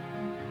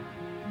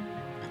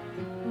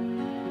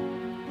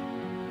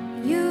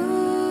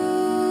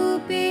 You'll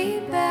be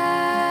back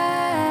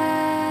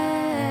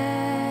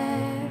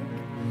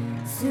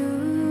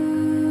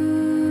soon,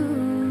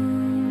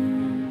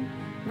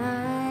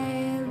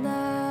 my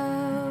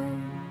love.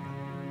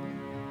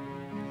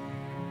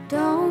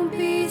 Don't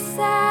be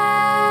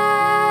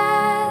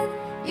sad,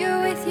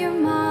 you're with your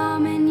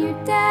mom and your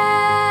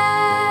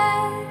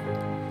dad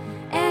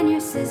and your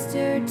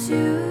sister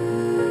too.